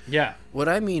activity. Yeah. What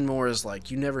I mean more is like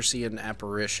you never see an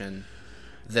apparition.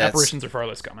 Apparitions are far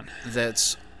less common.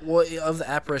 Of the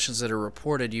apparitions that are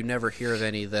reported, you never hear of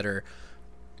any that are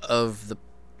of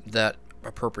that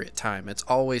appropriate time. It's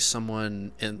always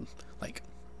someone in like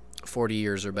 40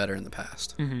 years or better in the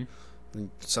past.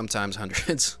 Sometimes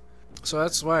hundreds. So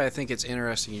that's why I think it's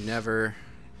interesting. You never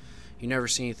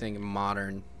see anything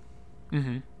modern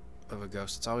of a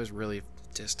ghost. It's always really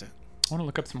distant. I want to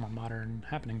look up some more modern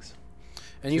happenings.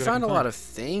 And you find a lot of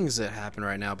things that happen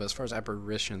right now, but as far as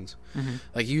apparitions,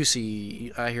 like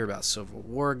I hear about Civil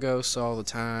War ghosts all the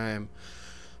time,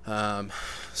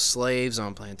 slaves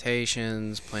on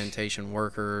plantations, plantation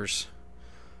workers,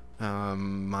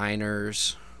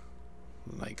 miners,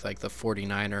 like the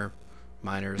 49er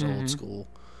miners, old school,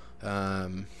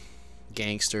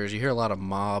 gangsters. You hear a lot of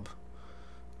mob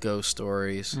ghost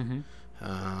stories,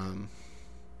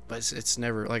 but it's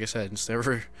never, like I said, it's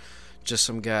never just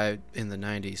some guy in the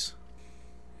 90s.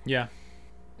 Yeah.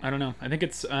 I don't know. I think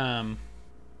it's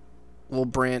we'll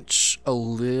branch a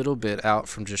little bit out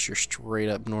from just your straight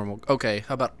up normal. Okay,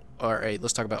 all right,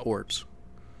 let's talk about orbs.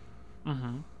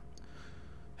 How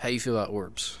you feel about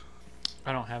orbs?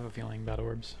 I don't have a feeling about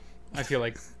orbs. I feel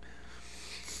like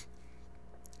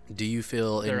do you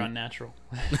feel they're unnatural?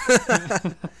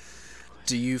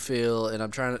 Do you feel, and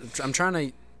I'm trying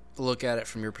to look at it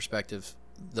from your perspective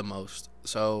the most.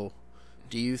 So,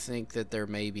 do you think that there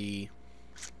may be,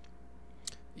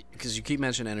 because you keep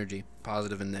mentioning energy,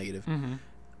 positive and negative,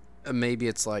 maybe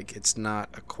it's like it's not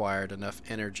acquired enough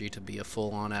energy to be a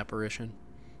full-on apparition,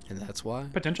 and that's why?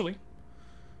 Potentially.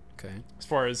 Okay. As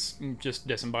far as just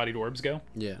disembodied orbs go?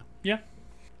 Yeah. Yeah.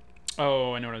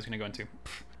 Oh, I know what I was going to go into.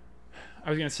 I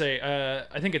was going to say,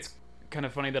 I think it's kind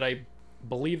of funny that I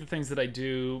believe the things that I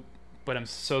do, but I'm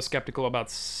so skeptical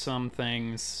about some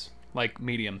things, like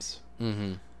mediums.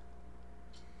 I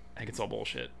think it's all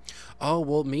bullshit. Oh,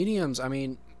 well, mediums, I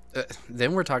mean,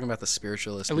 then we're talking about the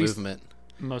spiritualist movement.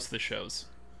 Most of the shows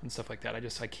and stuff like that.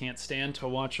 I can't stand to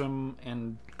watch them,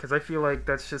 and because I feel like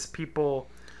that's just people,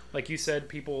 like you said,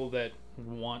 people that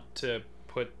want to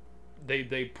put,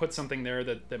 they put something there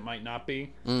that might not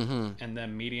be, and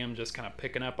then medium just kind of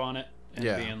picking up on it and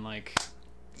being like,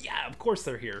 yeah, of course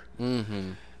they're here.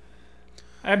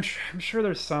 I'm sure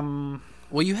there's some.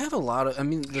 Well, you have a lot of. I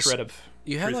mean,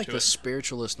 you had like the it.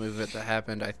 spiritualist movement that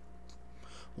happened. I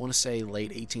want to say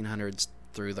late 1800s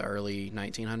through the early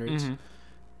 1900s,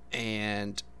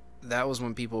 and that was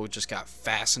when people just got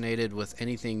fascinated with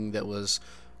anything that was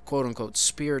quote unquote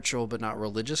spiritual but not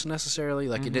religious necessarily.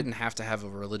 Like it didn't have to have a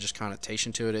religious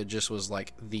connotation to it. It just was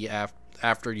like the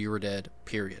after you were dead.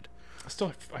 Period.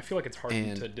 I feel like it's hard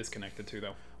And to disconnect the two,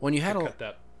 though. when you had To a, cut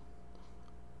that.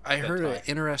 I that heard an tie.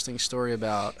 interesting story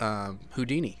about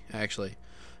Houdini, actually.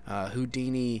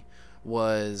 Houdini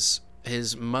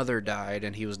his mother died,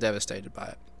 and he was devastated by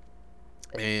it.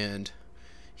 And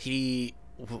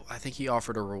I think he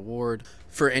offered a reward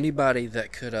for anybody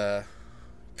that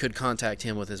could contact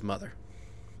him with his mother.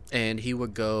 And he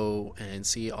would go and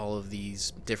see all of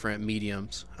these different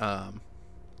mediums,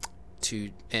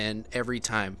 and every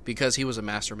time, because he was a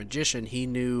master magician, he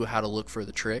knew how to look for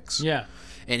the tricks. Yeah.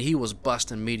 And he was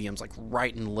busting mediums like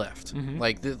right and left. Mm-hmm.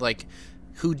 Like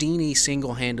Houdini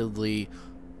single-handedly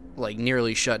like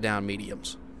nearly shut down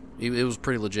mediums. It was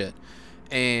pretty legit.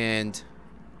 And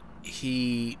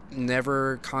he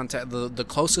never contacted the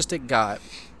closest it got.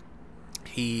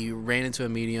 He ran into a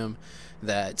medium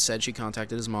that said she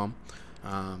contacted his mom,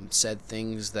 said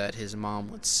things that his mom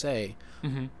would say.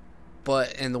 Mm-hmm.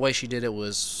 And the way she did it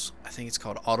was, I think it's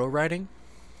called auto writing,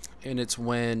 and it's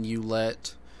when you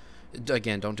let,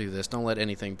 again, don't do this, don't let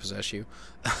anything possess you.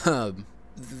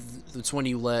 It's when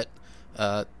you let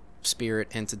spirit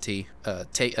entity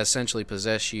essentially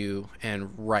possess you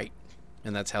and write,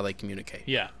 and that's how they communicate.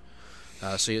 Yeah.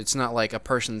 So it's not like a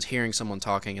person's hearing someone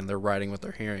talking and they're writing what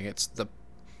they're hearing. It's the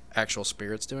actual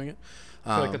spirits doing it.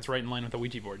 I feel like that's right in line with the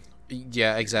Ouija board.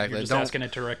 Yeah, exactly. You're just asking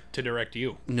it to direct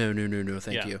you. No,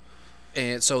 thank Yeah. you.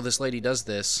 And so this lady does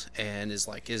this and is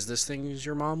like, is this things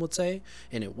your mom would say?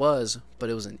 And it was, but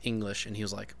it was in English. And he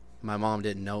was like, my mom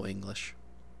didn't know English.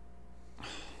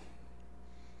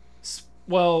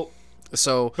 Well,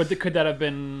 So, but could that have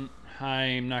been?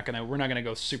 We're not gonna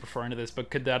go super far into this, but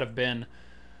could that have been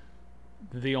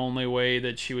the only way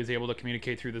that she was able to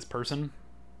communicate through this person?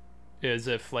 Is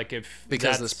if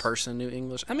because this person knew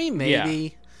English? I mean,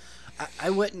 maybe. Yeah.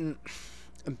 I wouldn't.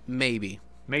 Maybe.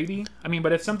 Maybe. I mean,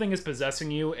 but if something is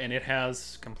possessing you and it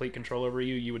has complete control over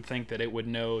you, you would think that it would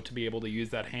know to be able to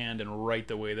use that hand and write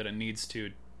the way that it needs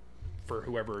to for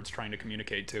whoever it's trying to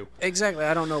communicate to. Exactly.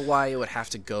 I don't know why it would have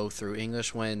to go through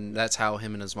English when that's how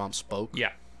him and his mom spoke.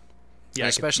 Yeah. Yeah. Yeah.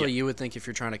 Especially you would think if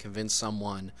you're trying to convince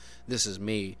someone, this is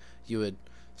me, you would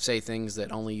say things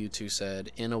that only you two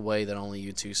said in a way that only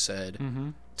you two said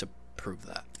to prove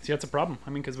that. See, that's a problem. I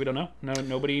mean, because we don't know.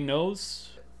 Nobody knows.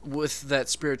 With that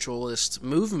spiritualist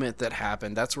movement that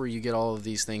happened, that's where you get all of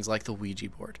these things like the Ouija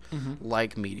board,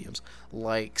 like mediums,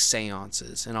 like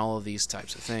seances, and all of these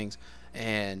types of things.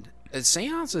 And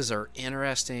seances are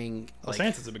interesting. Well,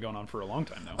 seances have been going on for a long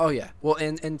time now. Oh yeah. Well,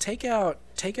 and take out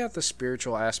the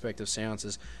spiritual aspect of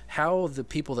seances. How the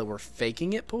people that were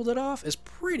faking it pulled it off is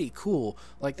pretty cool.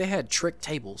 Like they had trick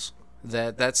tables.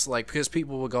 That's like, because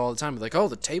people would go all the time like, oh,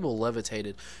 the table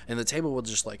levitated, and the table would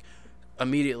just like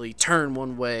immediately turn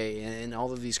one way, and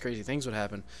all of these crazy things would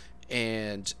happen.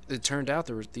 And it turned out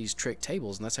there were these trick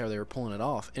tables, and that's how they were pulling it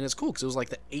off. And it's cool because it was like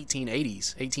the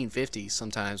 1880s, 1850s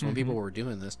sometimes when people were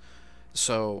doing this.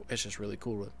 So it's just really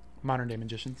cool. Modern day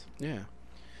magicians. Yeah.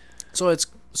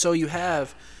 So you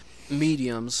have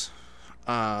mediums,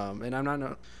 and I'm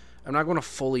not going to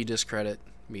fully discredit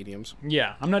mediums.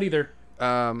 Yeah, I'm not either.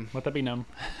 Let that be known.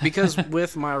 Because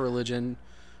with my religion,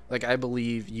 like I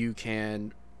believe you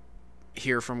can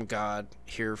hear from God,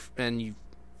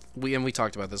 we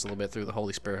talked about this a little bit through the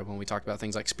Holy Spirit when we talked about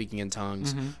things like speaking in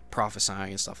tongues,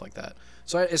 prophesying, and stuff like that.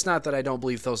 So it's not that I don't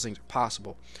believe those things are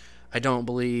possible. I don't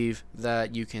believe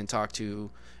that you can talk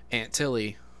to Aunt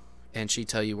Tilly and she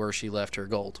tell you where she left her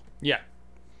gold. Yeah.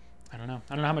 I don't know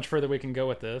how much further we can go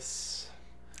with this.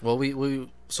 Well,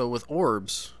 so with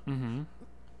orbs, Mm-hmm.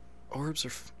 orbs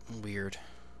are weird.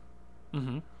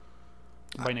 Mm-hmm.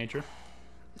 By nature.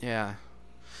 Yeah.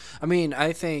 I mean,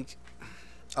 I think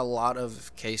a lot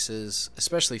of cases,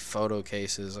 especially photo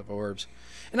cases of orbs,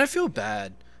 and I feel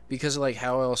bad because, like,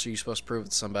 how else are you supposed to prove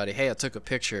to somebody, hey, I took a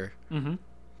picture? Mm-hmm.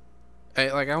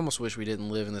 I almost wish we didn't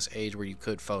live in this age where you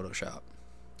could Photoshop.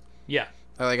 Yeah.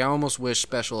 I almost wish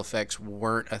special effects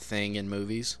weren't a thing in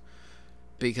movies,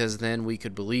 because then we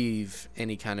could believe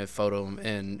any kind of photo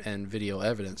and video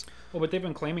evidence. Well, but they've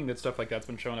been claiming that stuff like that's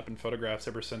been showing up in photographs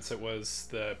ever since it was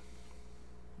the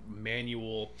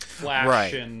manual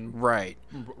flash and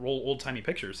old-timey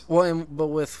pictures. Well, but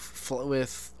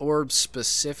with orbs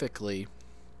specifically,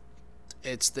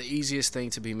 it's the easiest thing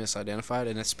to be misidentified,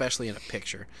 and especially in a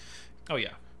picture. Oh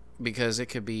yeah, because it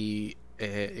could be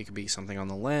something on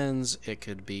the lens. It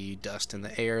could be dust in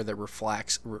the air that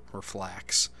reflects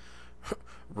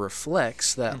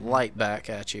that light back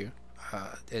at you,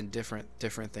 and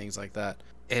different things like that.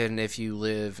 And if you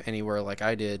live anywhere like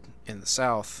I did in the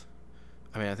South,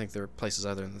 I mean, I think there are places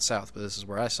other in the South, but this is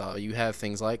where I saw you have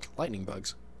things like lightning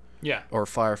bugs. Yeah. Or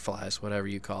fireflies, whatever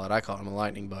you call it. I call them a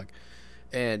lightning bug.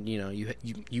 and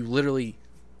you literally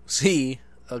see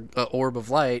a orb of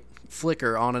light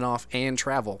flicker on and off and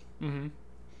travel. Mm-hmm.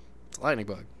 It's a lightning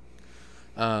bug.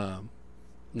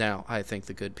 Now, I think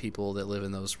the good people that live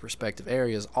in those respective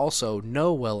areas also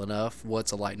know well enough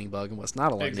what's a lightning bug and what's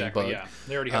not a lightning bug. Yeah,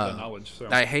 they already have that knowledge. So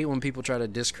I hate when people try to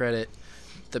discredit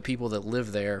the people that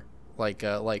live there, like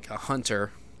a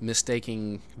hunter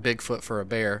mistaking Bigfoot for a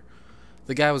bear.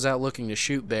 The guy was out looking to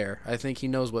shoot bear. I think he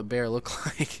knows what bear look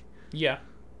like. yeah,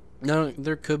 No,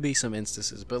 there could be some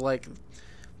instances, but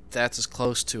that's as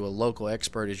close to a local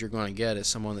expert as you're going to get as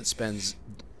someone that spends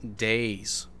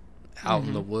days out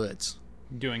in the woods.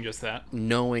 doing just that.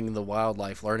 Knowing the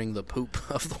wildlife, learning the poop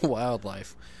of the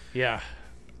wildlife. Yeah.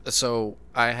 So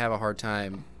I have a hard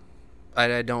time.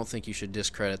 I don't think you should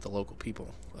discredit the local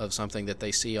people of something that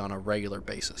they see on a regular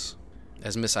basis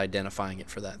as misidentifying it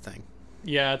for that thing.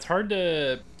 Yeah, it's hard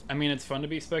to... I mean, it's fun to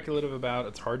be speculative about.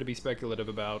 It's hard to be speculative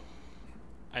about.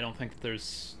 I don't think that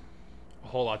there's a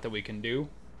whole lot that we can do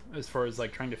as far as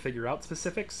trying to figure out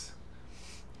specifics,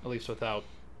 at least without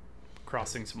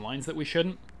crossing some lines that we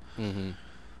shouldn't. Mm-hmm.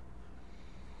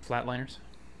 Flatliners.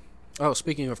 Oh,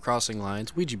 speaking of crossing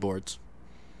lines, Ouija boards.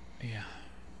 Yeah.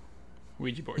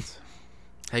 Ouija boards.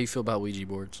 How you feel about Ouija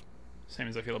boards? Same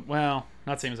as I feel... Well,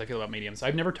 not same as I feel about mediums.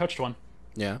 I've never touched one.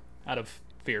 Yeah. Out of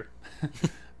fear.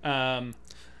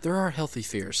 There are healthy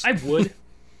fears. I would.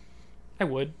 I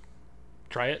would.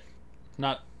 Try it.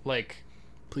 Not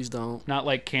Please don't. Not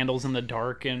like candles in the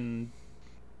dark and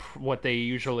what they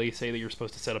usually say that you're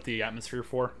supposed to set up the atmosphere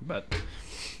for, but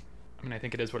I mean, I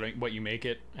think it is what you make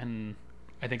it, and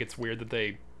I think it's weird that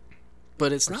they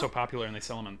but it's are not so popular and they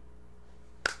sell them on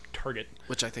Target.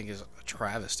 Which I think is a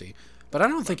travesty. But I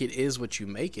don't think it is what you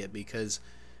make it, because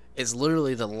it's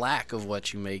literally the lack of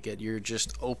what you make it. You're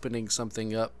just opening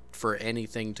something up for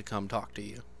anything to come talk to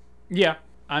you. Yeah.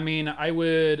 I mean, I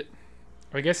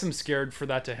guess I'm scared for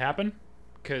that to happen,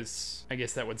 because I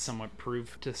guess that would somewhat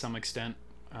prove to some extent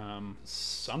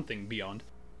something beyond.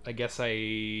 I guess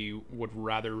I would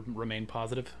rather remain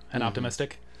positive and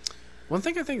optimistic. One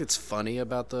thing I think that's funny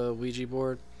about the Ouija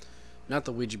board, not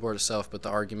the Ouija board itself, but the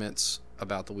arguments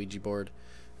about the Ouija board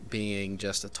being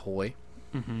just a toy.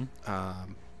 Being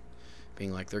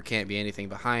like there can't be anything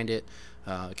behind it,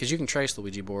 because you can trace the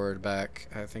Ouija board back,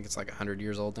 I think it's 100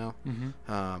 years old now.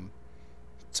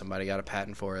 Somebody got a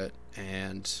patent for it,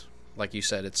 and like you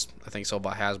said, it's I think sold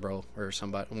by Hasbro or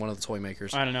somebody, one of the toy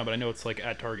makers. I don't know, but I know it's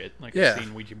at Target. Yeah. I've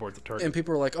seen Ouija boards at Target. And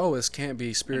people are like, oh, this can't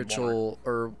be spiritual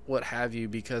or what have you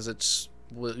because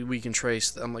we can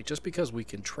trace. I'm like, just because we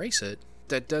can trace it,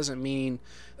 that doesn't mean,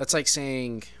 that's like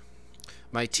saying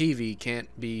my TV can't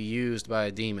be used by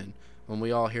a demon. When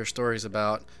we all hear stories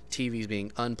about TVs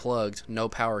being unplugged, no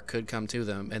power could come to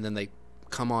them, and then they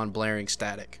come on blaring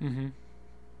static.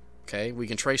 Okay, we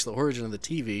can trace the origin of the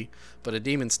TV, but a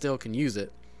demon still can use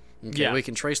it. Okay, Yeah. we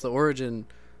can trace the origin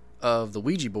of the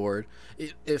Ouija board.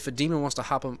 If a demon wants to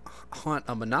haunt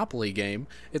a Monopoly game,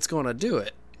 it's going to do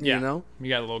it. Yeah. You know? You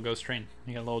got a little ghost train.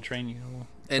 You got a little train. You got a little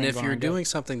And train if going you're on, doing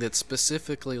something that's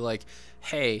specifically like,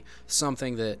 hey,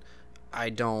 something that I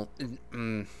don't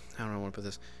know how I want to put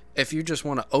this. If you just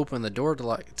want to open the door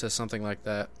to something like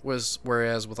that,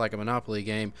 whereas with a Monopoly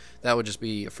game, that would just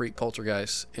be a freak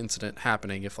poltergeist incident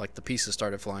happening if the pieces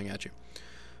started flying at you.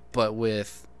 But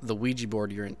with the Ouija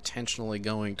board, you're intentionally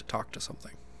going to talk to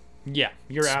something. Yeah,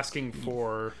 you're asking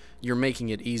for... You're making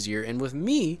it easier. And with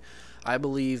me, I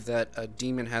believe that a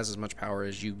demon has as much power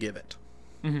as you give it.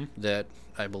 That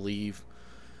I believe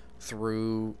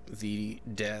through the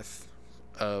death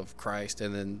of Christ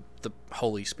and then the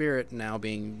Holy Spirit now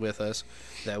being with us,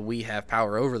 that we have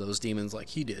power over those demons like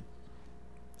he did.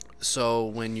 So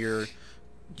when you're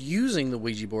using the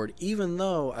Ouija board, even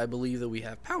though I believe that we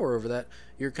have power over that,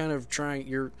 you're kind of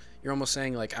you're almost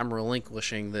saying I'm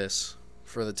relinquishing this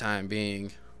for the time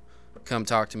being. Come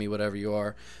talk to me, whatever you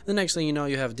are. The next thing you know,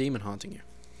 you have a demon haunting you.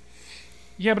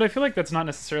 Yeah, but I feel like that's not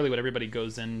necessarily what everybody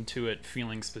goes into it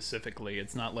feeling specifically.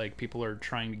 It's not like people are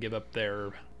trying to give up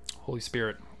their Holy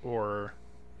Spirit or...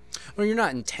 Well, you're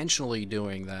not intentionally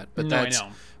doing that, but No, I that's... know.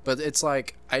 But it's I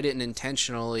didn't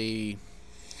intentionally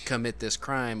commit this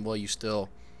crime. Well, you still...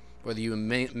 Whether you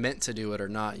meant to do it or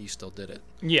not, you still did it.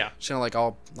 Yeah. It's kind of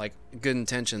all... good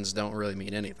intentions don't really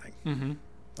mean anything.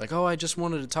 Oh, I just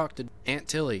wanted to talk to Aunt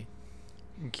Tilly.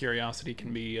 Curiosity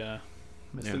can be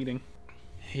misleading.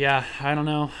 Yeah, I don't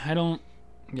know. I don't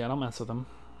mess with them.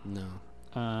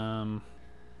 No.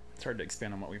 It's hard to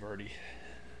expand on what we've already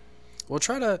Well,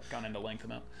 try to... gone into length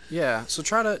about. Yeah, so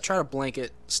try to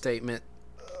blanket statement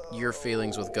your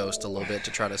feelings with Ghost a little bit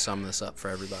to try to sum this up for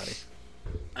everybody.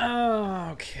 Oh,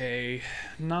 okay.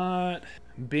 Not...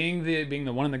 being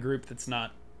the one in the group that's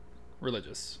not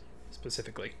religious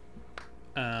specifically,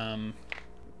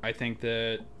 I think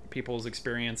that people's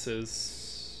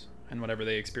experiences and whatever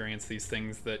they experience, these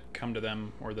things that come to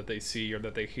them or that they see or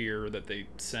that they hear or that they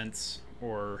sense,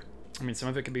 or I mean, some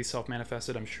of it can be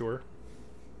self-manifested, I'm sure,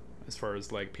 as far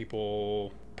as like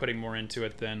people putting more into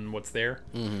it than what's there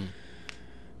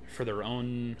for their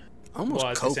own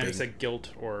almost coping. It's like guilt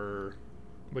or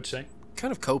what'd you say?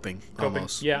 Kind of coping.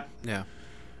 Almost. Yeah.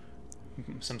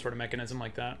 Some sort of mechanism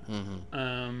like that.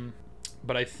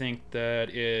 But I think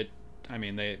that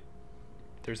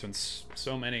there's been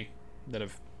so many that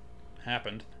have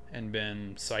happened and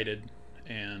been cited,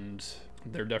 and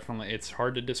it's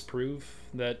hard to disprove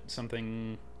that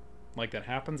something like that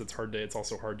happens. It's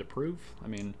also hard to prove. I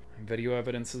mean, video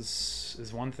evidence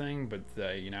is one thing, but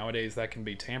nowadays that can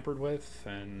be tampered with,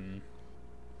 and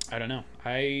I don't know.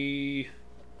 I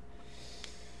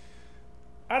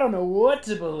don't know what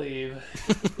to believe.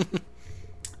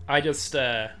 I just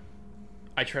I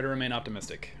try to remain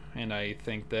optimistic, and I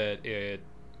think that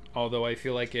although I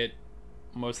feel like it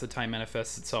most of the time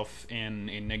manifests itself in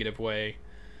a negative way,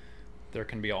 there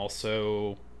can be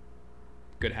also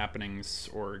good happenings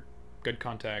or good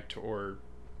contact or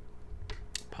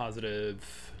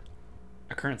positive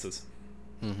occurrences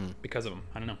because of them.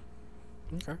 I don't know.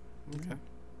 Okay. How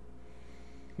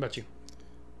about you?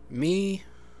 Me,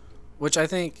 which I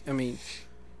think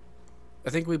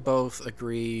we both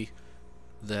agree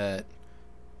that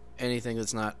anything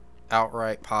that's not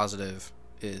outright positive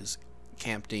is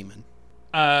Camp Demon.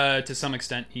 To some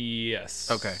extent,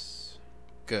 yes. Okay.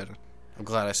 Good. I'm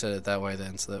glad I said it that way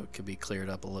then, so that it could be cleared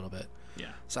up a little bit.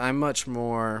 Yeah. So I'm much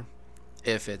more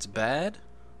if it's bad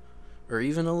or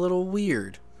even a little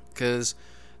weird, because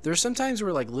there's sometimes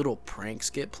where like little pranks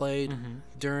get played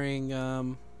during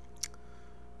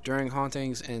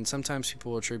hauntings, and sometimes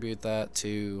people attribute that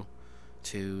to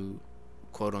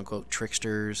quote unquote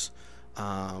tricksters,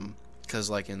 because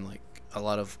like in like a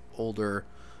lot of older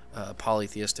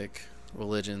polytheistic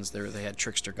religions, they had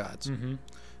trickster gods,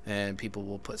 and people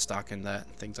will put stock in that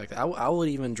and things like that. I would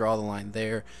even draw the line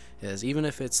there, is even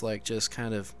if it's like just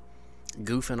kind of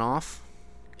goofing off,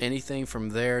 anything from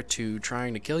there to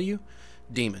trying to kill you,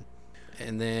 demon.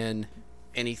 And then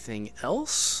anything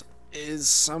else is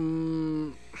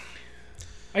some...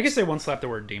 I guess I won't slap the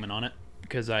word demon on it,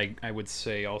 because I would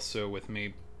say also with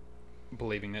me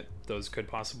believing that those could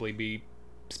possibly be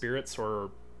spirits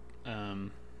or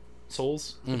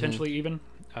souls, potentially even.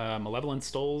 Malevolent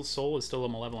soul is still a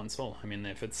malevolent soul. I mean,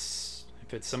 if it's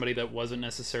somebody that wasn't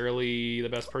necessarily the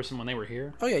best person when they were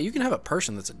here. Oh yeah, you can have a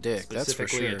person that's a dick. That's for sure.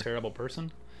 Specifically a terrible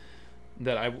person.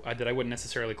 That I wouldn't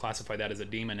necessarily classify that as a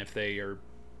demon if they are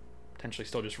potentially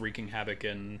still just wreaking havoc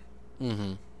in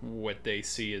what they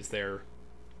see as their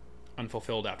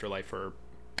unfulfilled afterlife or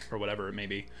whatever it may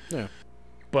be. Yeah.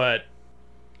 But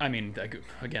I mean,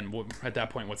 again, at that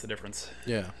point, what's the difference?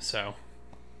 Yeah. So.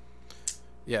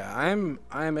 Yeah, I'm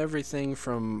everything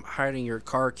from hiding your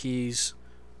car keys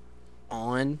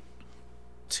on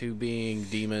to being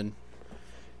demon,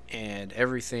 and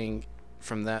everything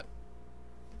from that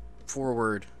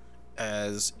forward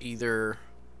as either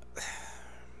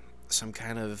some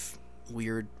kind of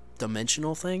weird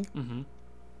dimensional thing,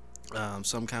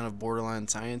 some kind of borderline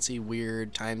sciencey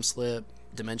weird time slip,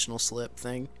 dimensional slip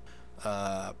thing,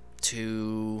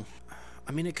 to...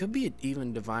 I mean, it could be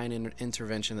even divine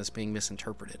intervention that's being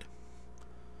misinterpreted.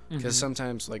 Because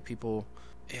sometimes, like, people,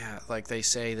 like, they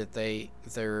say that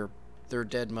their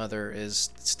dead mother is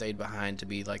stayed behind to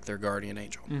be, like, their guardian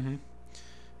angel.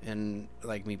 And,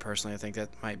 like, me personally, I think that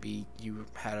might be you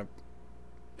had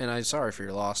and I'm sorry for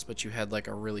your loss, but you had, like,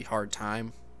 a really hard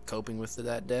time coping with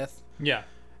that death. Yeah.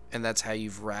 And that's how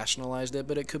you've rationalized it,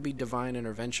 but it could be divine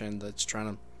intervention that's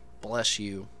trying to bless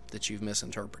you that you've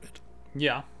misinterpreted.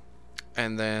 Yeah.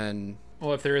 And then...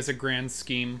 Well, if there is a grand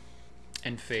scheme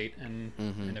and fate, and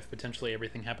if potentially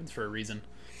everything happens for a reason,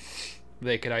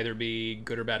 they could either be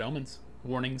good or bad omens,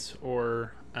 warnings,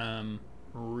 or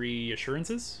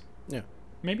reassurances. Yeah.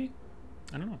 Maybe.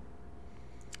 I don't know.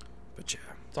 But yeah.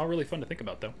 It's all really fun to think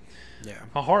about, though. Yeah.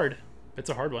 It's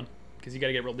a hard one, because you got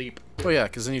to get real deep. Oh, yeah,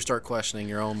 because then you start questioning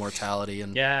your own mortality.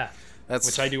 And yeah.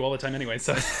 Which I do all the time anyway,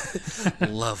 so...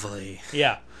 Lovely.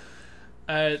 Yeah.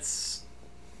 It's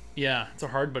a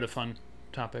hard but a fun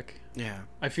topic. Yeah.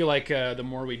 I feel like the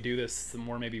more we do this, the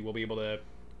more maybe we'll be able to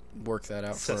work that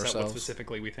out for ourselves. Out what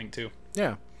specifically we think too.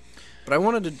 Yeah. But I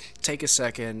wanted to take a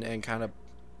second and kind of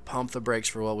pump the brakes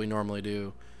for what we normally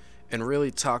do and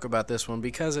really talk about this one,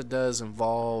 because it does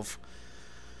involve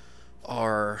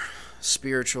our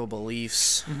spiritual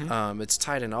beliefs. It's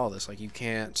tied in all this. Like, you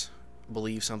can't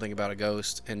believe something about a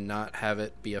ghost and not have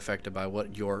it be affected by what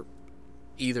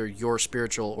either your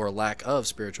spiritual or lack of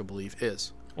spiritual belief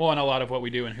is. Well, and a lot of what we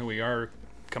do and who we are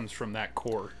comes from that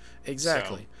core.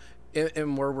 Exactly.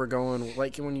 And where we're going,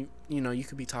 like when you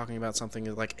could be talking about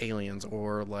something like aliens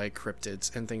or like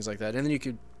cryptids and things like that, and then you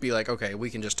could be like, okay, we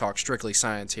can just talk strictly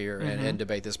science here and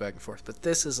debate this back and forth. But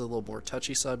this is a little more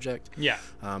touchy subject. Yeah.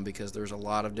 Because there's a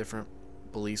lot of different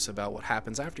beliefs about what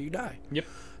happens after you die. Yep.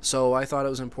 So I thought it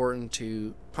was important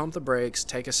to pump the brakes,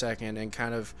 take a second, and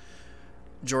kind of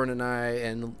Jordan and I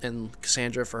and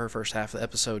Cassandra for her first half of the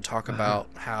episode talk about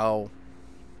how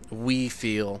we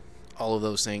feel all of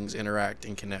those things interact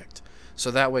and connect.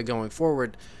 So that way going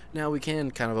forward, now we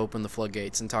can kind of open the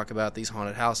floodgates and talk about these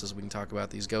haunted houses. We can talk about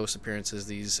these ghost appearances,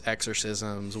 these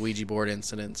exorcisms, Ouija board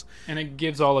incidents. And it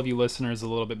gives all of you listeners a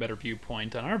little bit better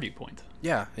viewpoint on our viewpoint.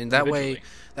 Yeah, and that way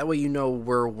you know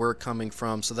where we're coming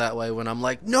from. So that way when I'm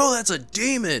like, no, that's a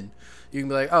demon, you can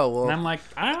be like, oh, well. And I'm like,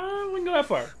 I wouldn't go that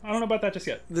far. I don't know about that just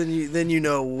yet. Then you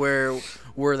know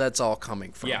where that's all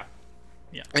coming from. Yeah.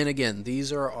 And again,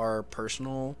 these are our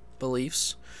personal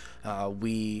beliefs.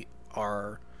 We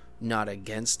are not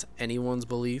against anyone's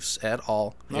beliefs at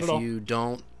all. Not at all. If you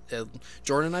don't,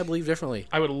 Jordan and I believe differently.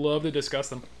 I would love to discuss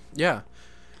them. Yeah,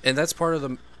 and that's part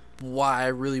of why I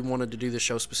really wanted to do the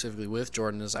show specifically with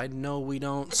Jordan, is I know we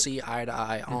don't see eye to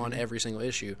eye on every single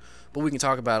issue, but we can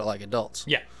talk about it like adults.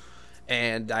 Yeah.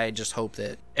 And I just hope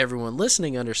that everyone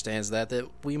listening understands that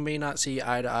we may not see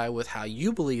eye to eye with how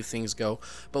you believe things go,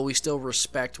 but we still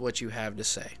respect what you have to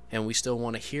say, and we still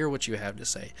want to hear what you have to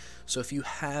say. So if you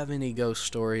have any ghost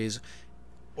stories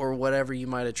or whatever you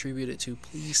might attribute it to,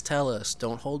 please tell us.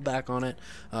 Don't hold back on it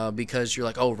because you're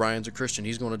like, oh, Ryan's a Christian,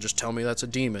 he's going to just tell me that's a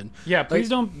demon. Yeah, please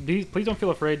don't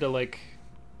feel afraid to like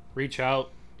reach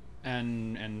out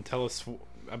and tell us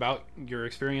about your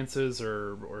experiences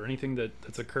or anything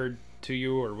that's occurred to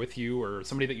you or with you or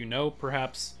somebody that you know,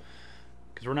 perhaps,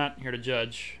 because we're not here to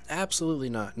judge. Absolutely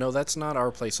not. No, that's not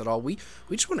our place at all. We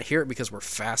just want to hear it because we're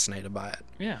fascinated by it.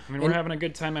 Yeah, I mean, we're having a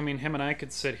good time. I mean, him and I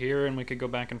could sit here and we could go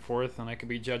back and forth, and I could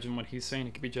be judging what he's saying,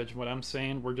 he could be judging what I'm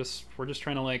saying. We're just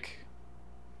trying to like.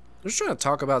 We're just trying to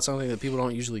talk about something that people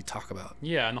don't usually talk about.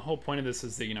 Yeah, and the whole point of this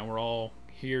is that we're all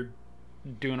here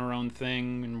doing our own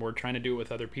thing, and we're trying to do it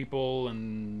with other people,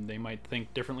 and they might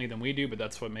think differently than we do, but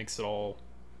that's what makes it all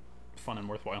fun and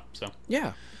worthwhile. So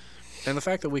yeah, and the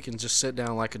fact that we can just sit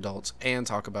down like adults and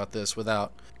talk about this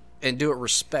and do it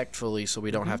respectfully, so we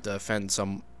don't have to offend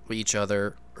each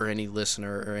other or any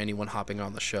listener or anyone hopping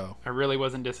on the show. I really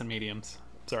wasn't dissing mediums.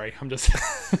 Sorry, I'm just.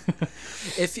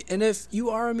 if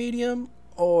you are a medium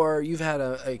or you've had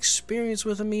an experience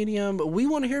with a medium, we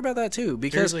want to hear about that too,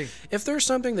 because if there's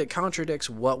something that contradicts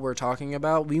what we're talking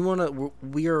about,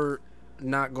 we are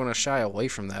not going to shy away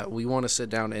from that. We want to sit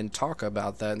down and talk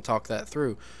about that and talk that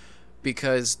through,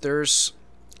 because there's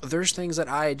things that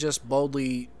I just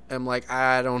boldly am like,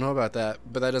 I don't know about that,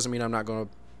 but that doesn't mean I'm not going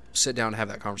to sit down and have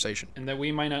that conversation. And that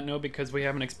we might not know because we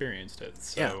haven't experienced it.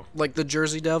 So. Yeah, like the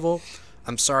Jersey Devil.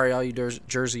 I'm sorry, all you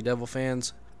Jersey Devil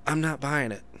fans. I'm not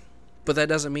buying it. But that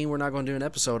doesn't mean we're not going to do an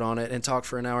episode on it and talk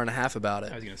for an hour and a half about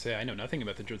it. I was going to say, I know nothing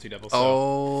about the Jersey Devil,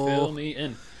 so fill me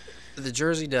in. The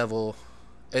Jersey Devil,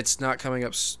 it's not coming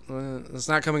up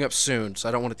soon, so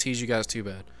I don't want to tease you guys too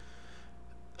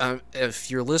bad.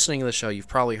 If you're listening to the show, you've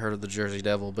probably heard of the Jersey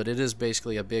Devil, but it is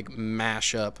basically a big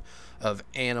mashup of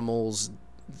animals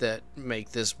that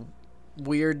make this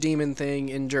weird demon thing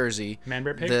in Jersey Man,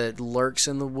 bear, pig? That lurks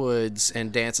in the woods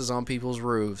and dances on people's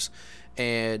roofs,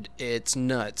 and it's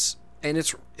nuts. And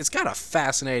it's got a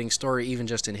fascinating story, even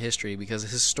just in history, because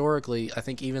historically, I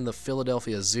think even the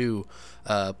Philadelphia Zoo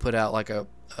put out like a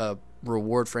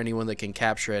reward for anyone that can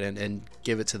capture it and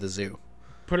give it to the zoo.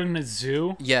 Put it in a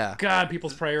zoo? Yeah. God,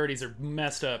 people's priorities are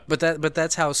messed up. But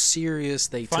that's how serious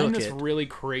they took it. Find this really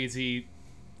crazy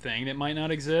thing that might not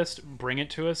exist, bring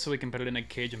it to us so we can put it in a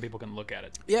cage and people can look at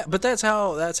it. Yeah, but that's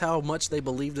how much they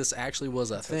believe this actually was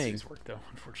a thing. That's how work, though,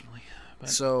 unfortunately. But.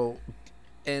 So,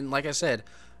 and like I said,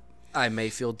 I may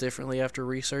feel differently after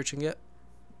researching it,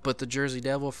 but the Jersey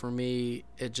Devil, for me,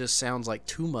 it just sounds like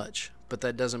too much, but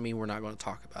that doesn't mean we're not going to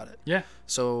talk about it. Yeah.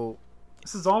 So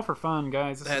this is all for fun,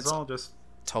 guys. This is all just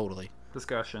totally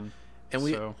discussion. And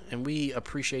we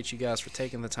appreciate you guys for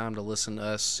taking the time to listen to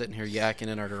us sitting here yakking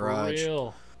in our garage. For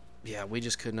real. Yeah, we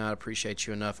just could not appreciate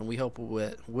you enough, and we hope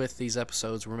with these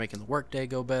episodes we're making the workday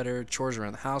go better, chores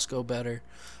around the house go better.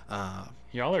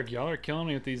 Y'all are killing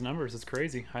me with these numbers. It's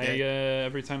crazy.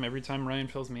 Every time Ryan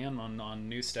fills me in on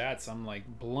new stats, I'm like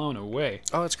blown away.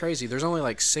 Oh, it's crazy. There's only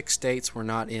like 6 states we're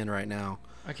not in right now.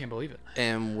 I can't believe it.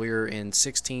 And we're in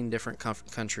 16 different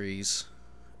countries.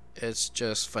 It's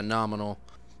just phenomenal.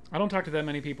 I don't talk to that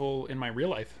many people in my real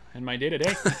life, in my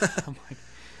day-to-day. I'm like,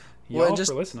 y'all Well,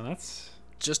 just- for listening. That's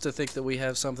Just to think that we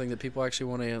have something that people actually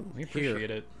want to we hear.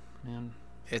 appreciate it, man.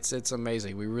 It's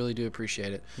amazing. We really do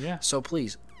appreciate it. Yeah. So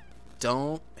please,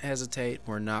 don't hesitate.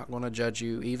 We're not going to judge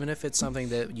you, even if it's something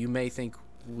that you may think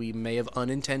we may have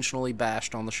unintentionally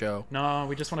bashed on the show. No,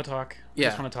 we just want to talk. We Yeah.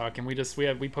 just want to talk, and we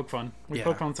poke fun. We Yeah.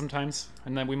 poke fun sometimes,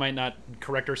 and then we might not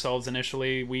correct ourselves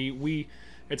initially. We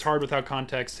it's hard without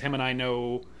context. Him and I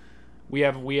know we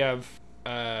have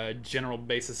a general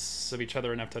basis of each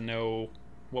other enough to know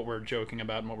what we're joking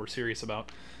about and what we're serious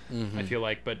about. Mm-hmm. I feel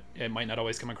like, but it might not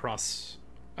always come across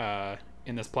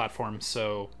in this platform.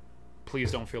 So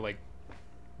please don't feel like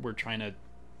we're trying to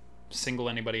single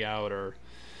anybody out, or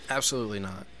Absolutely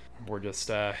not. we're just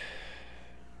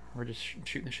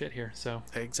shooting the shit here. So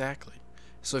Exactly.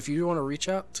 So if you want to reach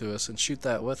out to us and shoot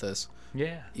that with us,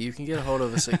 yeah, you can get a hold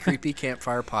of us at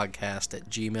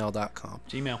creepycampfirepodcast@gmail.com.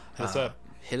 Gmail, what's up?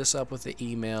 Hit us up with the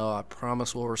email. I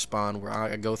promise we'll respond.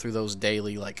 I go through those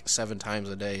daily, like 7 times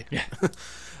a day. Yeah.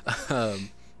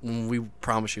 We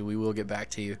promise you we will get back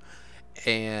to you.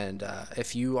 And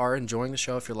if you are enjoying the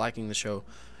show, if you're liking the show,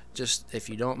 just if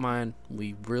you don't mind,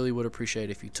 we really would appreciate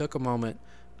it if you took a moment,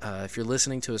 if you're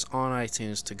listening to us on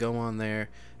iTunes, to go on there,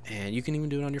 and you can even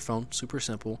do it on your phone, super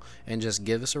simple, and just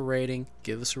give us a rating,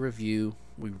 give us a review.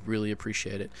 We really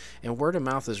appreciate it. And word of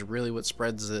mouth is really what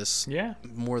spreads this Yeah.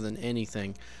 more than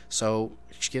anything. So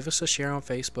give us a share on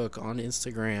Facebook, on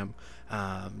Instagram,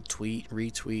 tweet,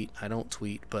 retweet. I don't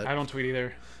tweet, but I don't tweet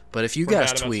either. if you We're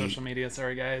guys bad about tweet, social media.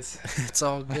 Sorry, guys. it's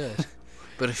all good.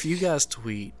 But if you guys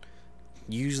tweet,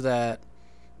 use that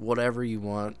whatever you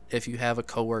want. If you have a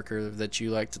coworker that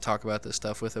you like to talk about this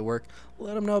stuff with at work,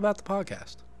 let them know about the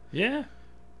podcast. Yeah.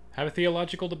 Have a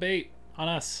theological debate on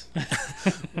us.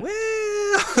 Well,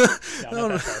 No,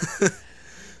 not that far.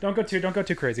 Don't go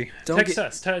too crazy. Don't Text get-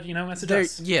 us. Message there,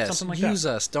 us. yes, Something like use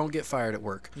that. us. Don't get fired at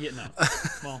work. Yeah, no.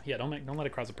 Well, yeah, don't let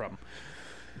it cause a problem.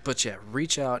 But yeah,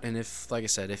 reach out, and like I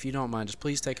said, if you don't mind, just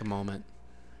please take a moment,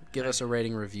 give us a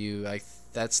rating, review.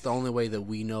 That's the only way that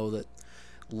we know that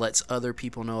lets other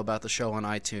people know about the show on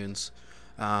iTunes.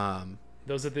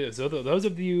 Those of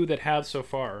you that have so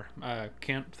far,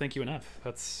 can't thank you enough.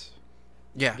 That's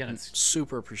Yeah, Again, it's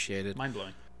super appreciated. mind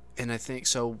blowing. And I think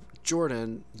so,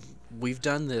 Jordan. We've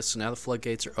done this, so now the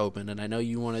floodgates are open, and I know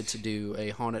you wanted to do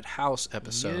a haunted house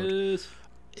episode. Yes.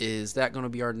 Is that going to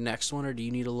be our next one, or do you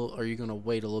need a little? Are you going to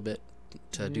wait a little bit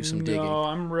to do some digging? No,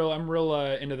 I'm real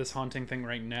into this haunting thing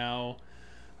right now.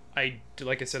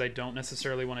 Like I said, I don't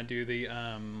necessarily want to do the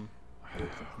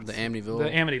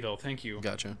Amityville. Thank you.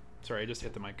 Gotcha. Sorry, I just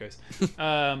hit the mic, guys.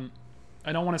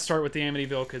 I don't want to start with the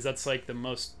Amityville because that's like the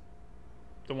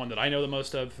one that I know the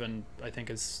most of, and I think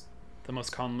is the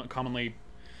most commonly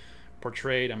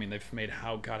portrayed. I mean, they've made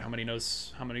so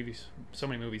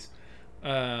many movies.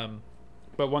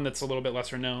 But one that's a little bit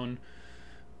lesser known,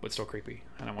 but still creepy.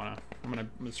 And I'm gonna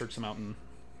search them out and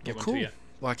give one Cool. to you.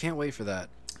 Well, I can't wait for that.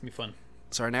 It'll be fun.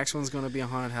 So our next one's going to be a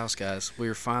haunted house, guys.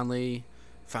 We're finally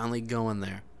going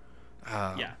there.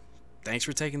 Yeah. Thanks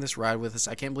for taking this ride with us.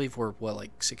 I can't believe we're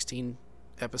 16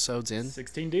 episodes in,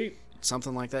 16 deep.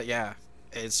 something like that. Yeah,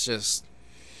 it's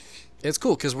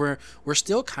cool because we're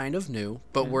still kind of new,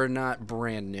 but we're not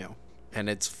brand new, and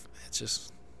it's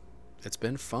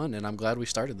been fun, and I'm glad we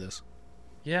started this.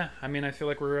 Yeah, I mean, I feel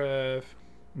like we're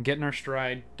getting our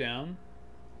stride down,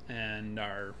 and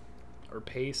our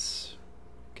pace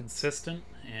consistent,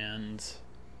 and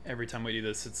every time we do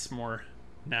this, it's more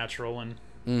natural, and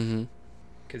Mm-hmm.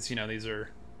 because these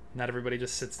are not everybody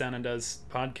just sits down and does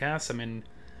podcasts. I mean,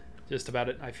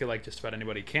 I feel like just about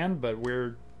anybody can, but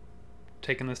we're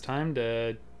taking this time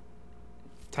out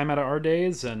of our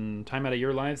days and time out of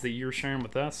your lives that you're sharing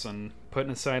with us, and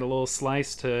putting aside a little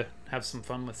slice to have some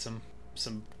fun with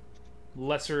some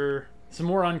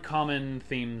more uncommon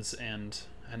themes and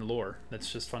lore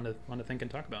that's just fun to think and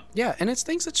talk about. Yeah, and it's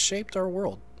things that shaped our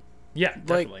world. Yeah,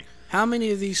 definitely. How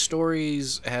many of these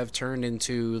stories have turned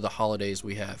into the holidays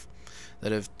we have,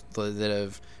 that have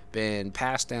been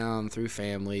passed down through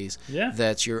families? Yeah.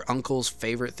 That's your uncle's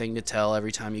favorite thing to tell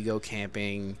every time you go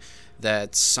camping.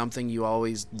 That's something you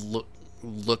always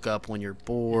look up when you're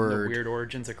bored. The weird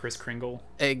origins of Kris Kringle.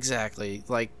 Exactly.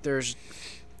 Like there's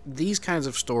these kinds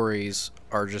of stories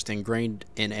are just ingrained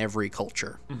in every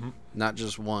culture, not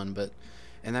just one,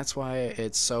 and that's why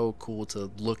it's so cool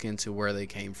to look into where they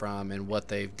came from and what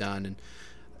they've done and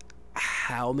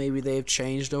how maybe they've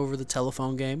changed over the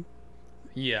telephone game.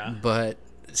 Yeah. But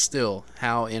still,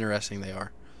 how interesting they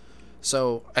are.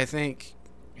 So I think,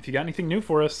 If you got anything new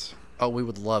for us, we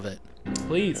would love it.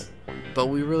 please. But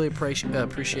we really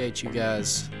appreciate you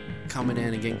guys coming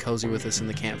in and getting cozy with us in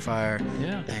the campfire.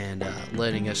 Yeah. And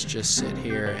letting us just sit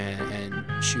here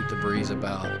and shoot the breeze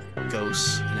about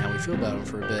ghosts and how we feel about them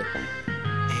for a bit.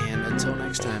 And until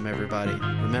next time, everybody,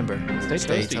 remember,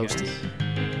 Stay toasty, toasty.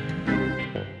 guys.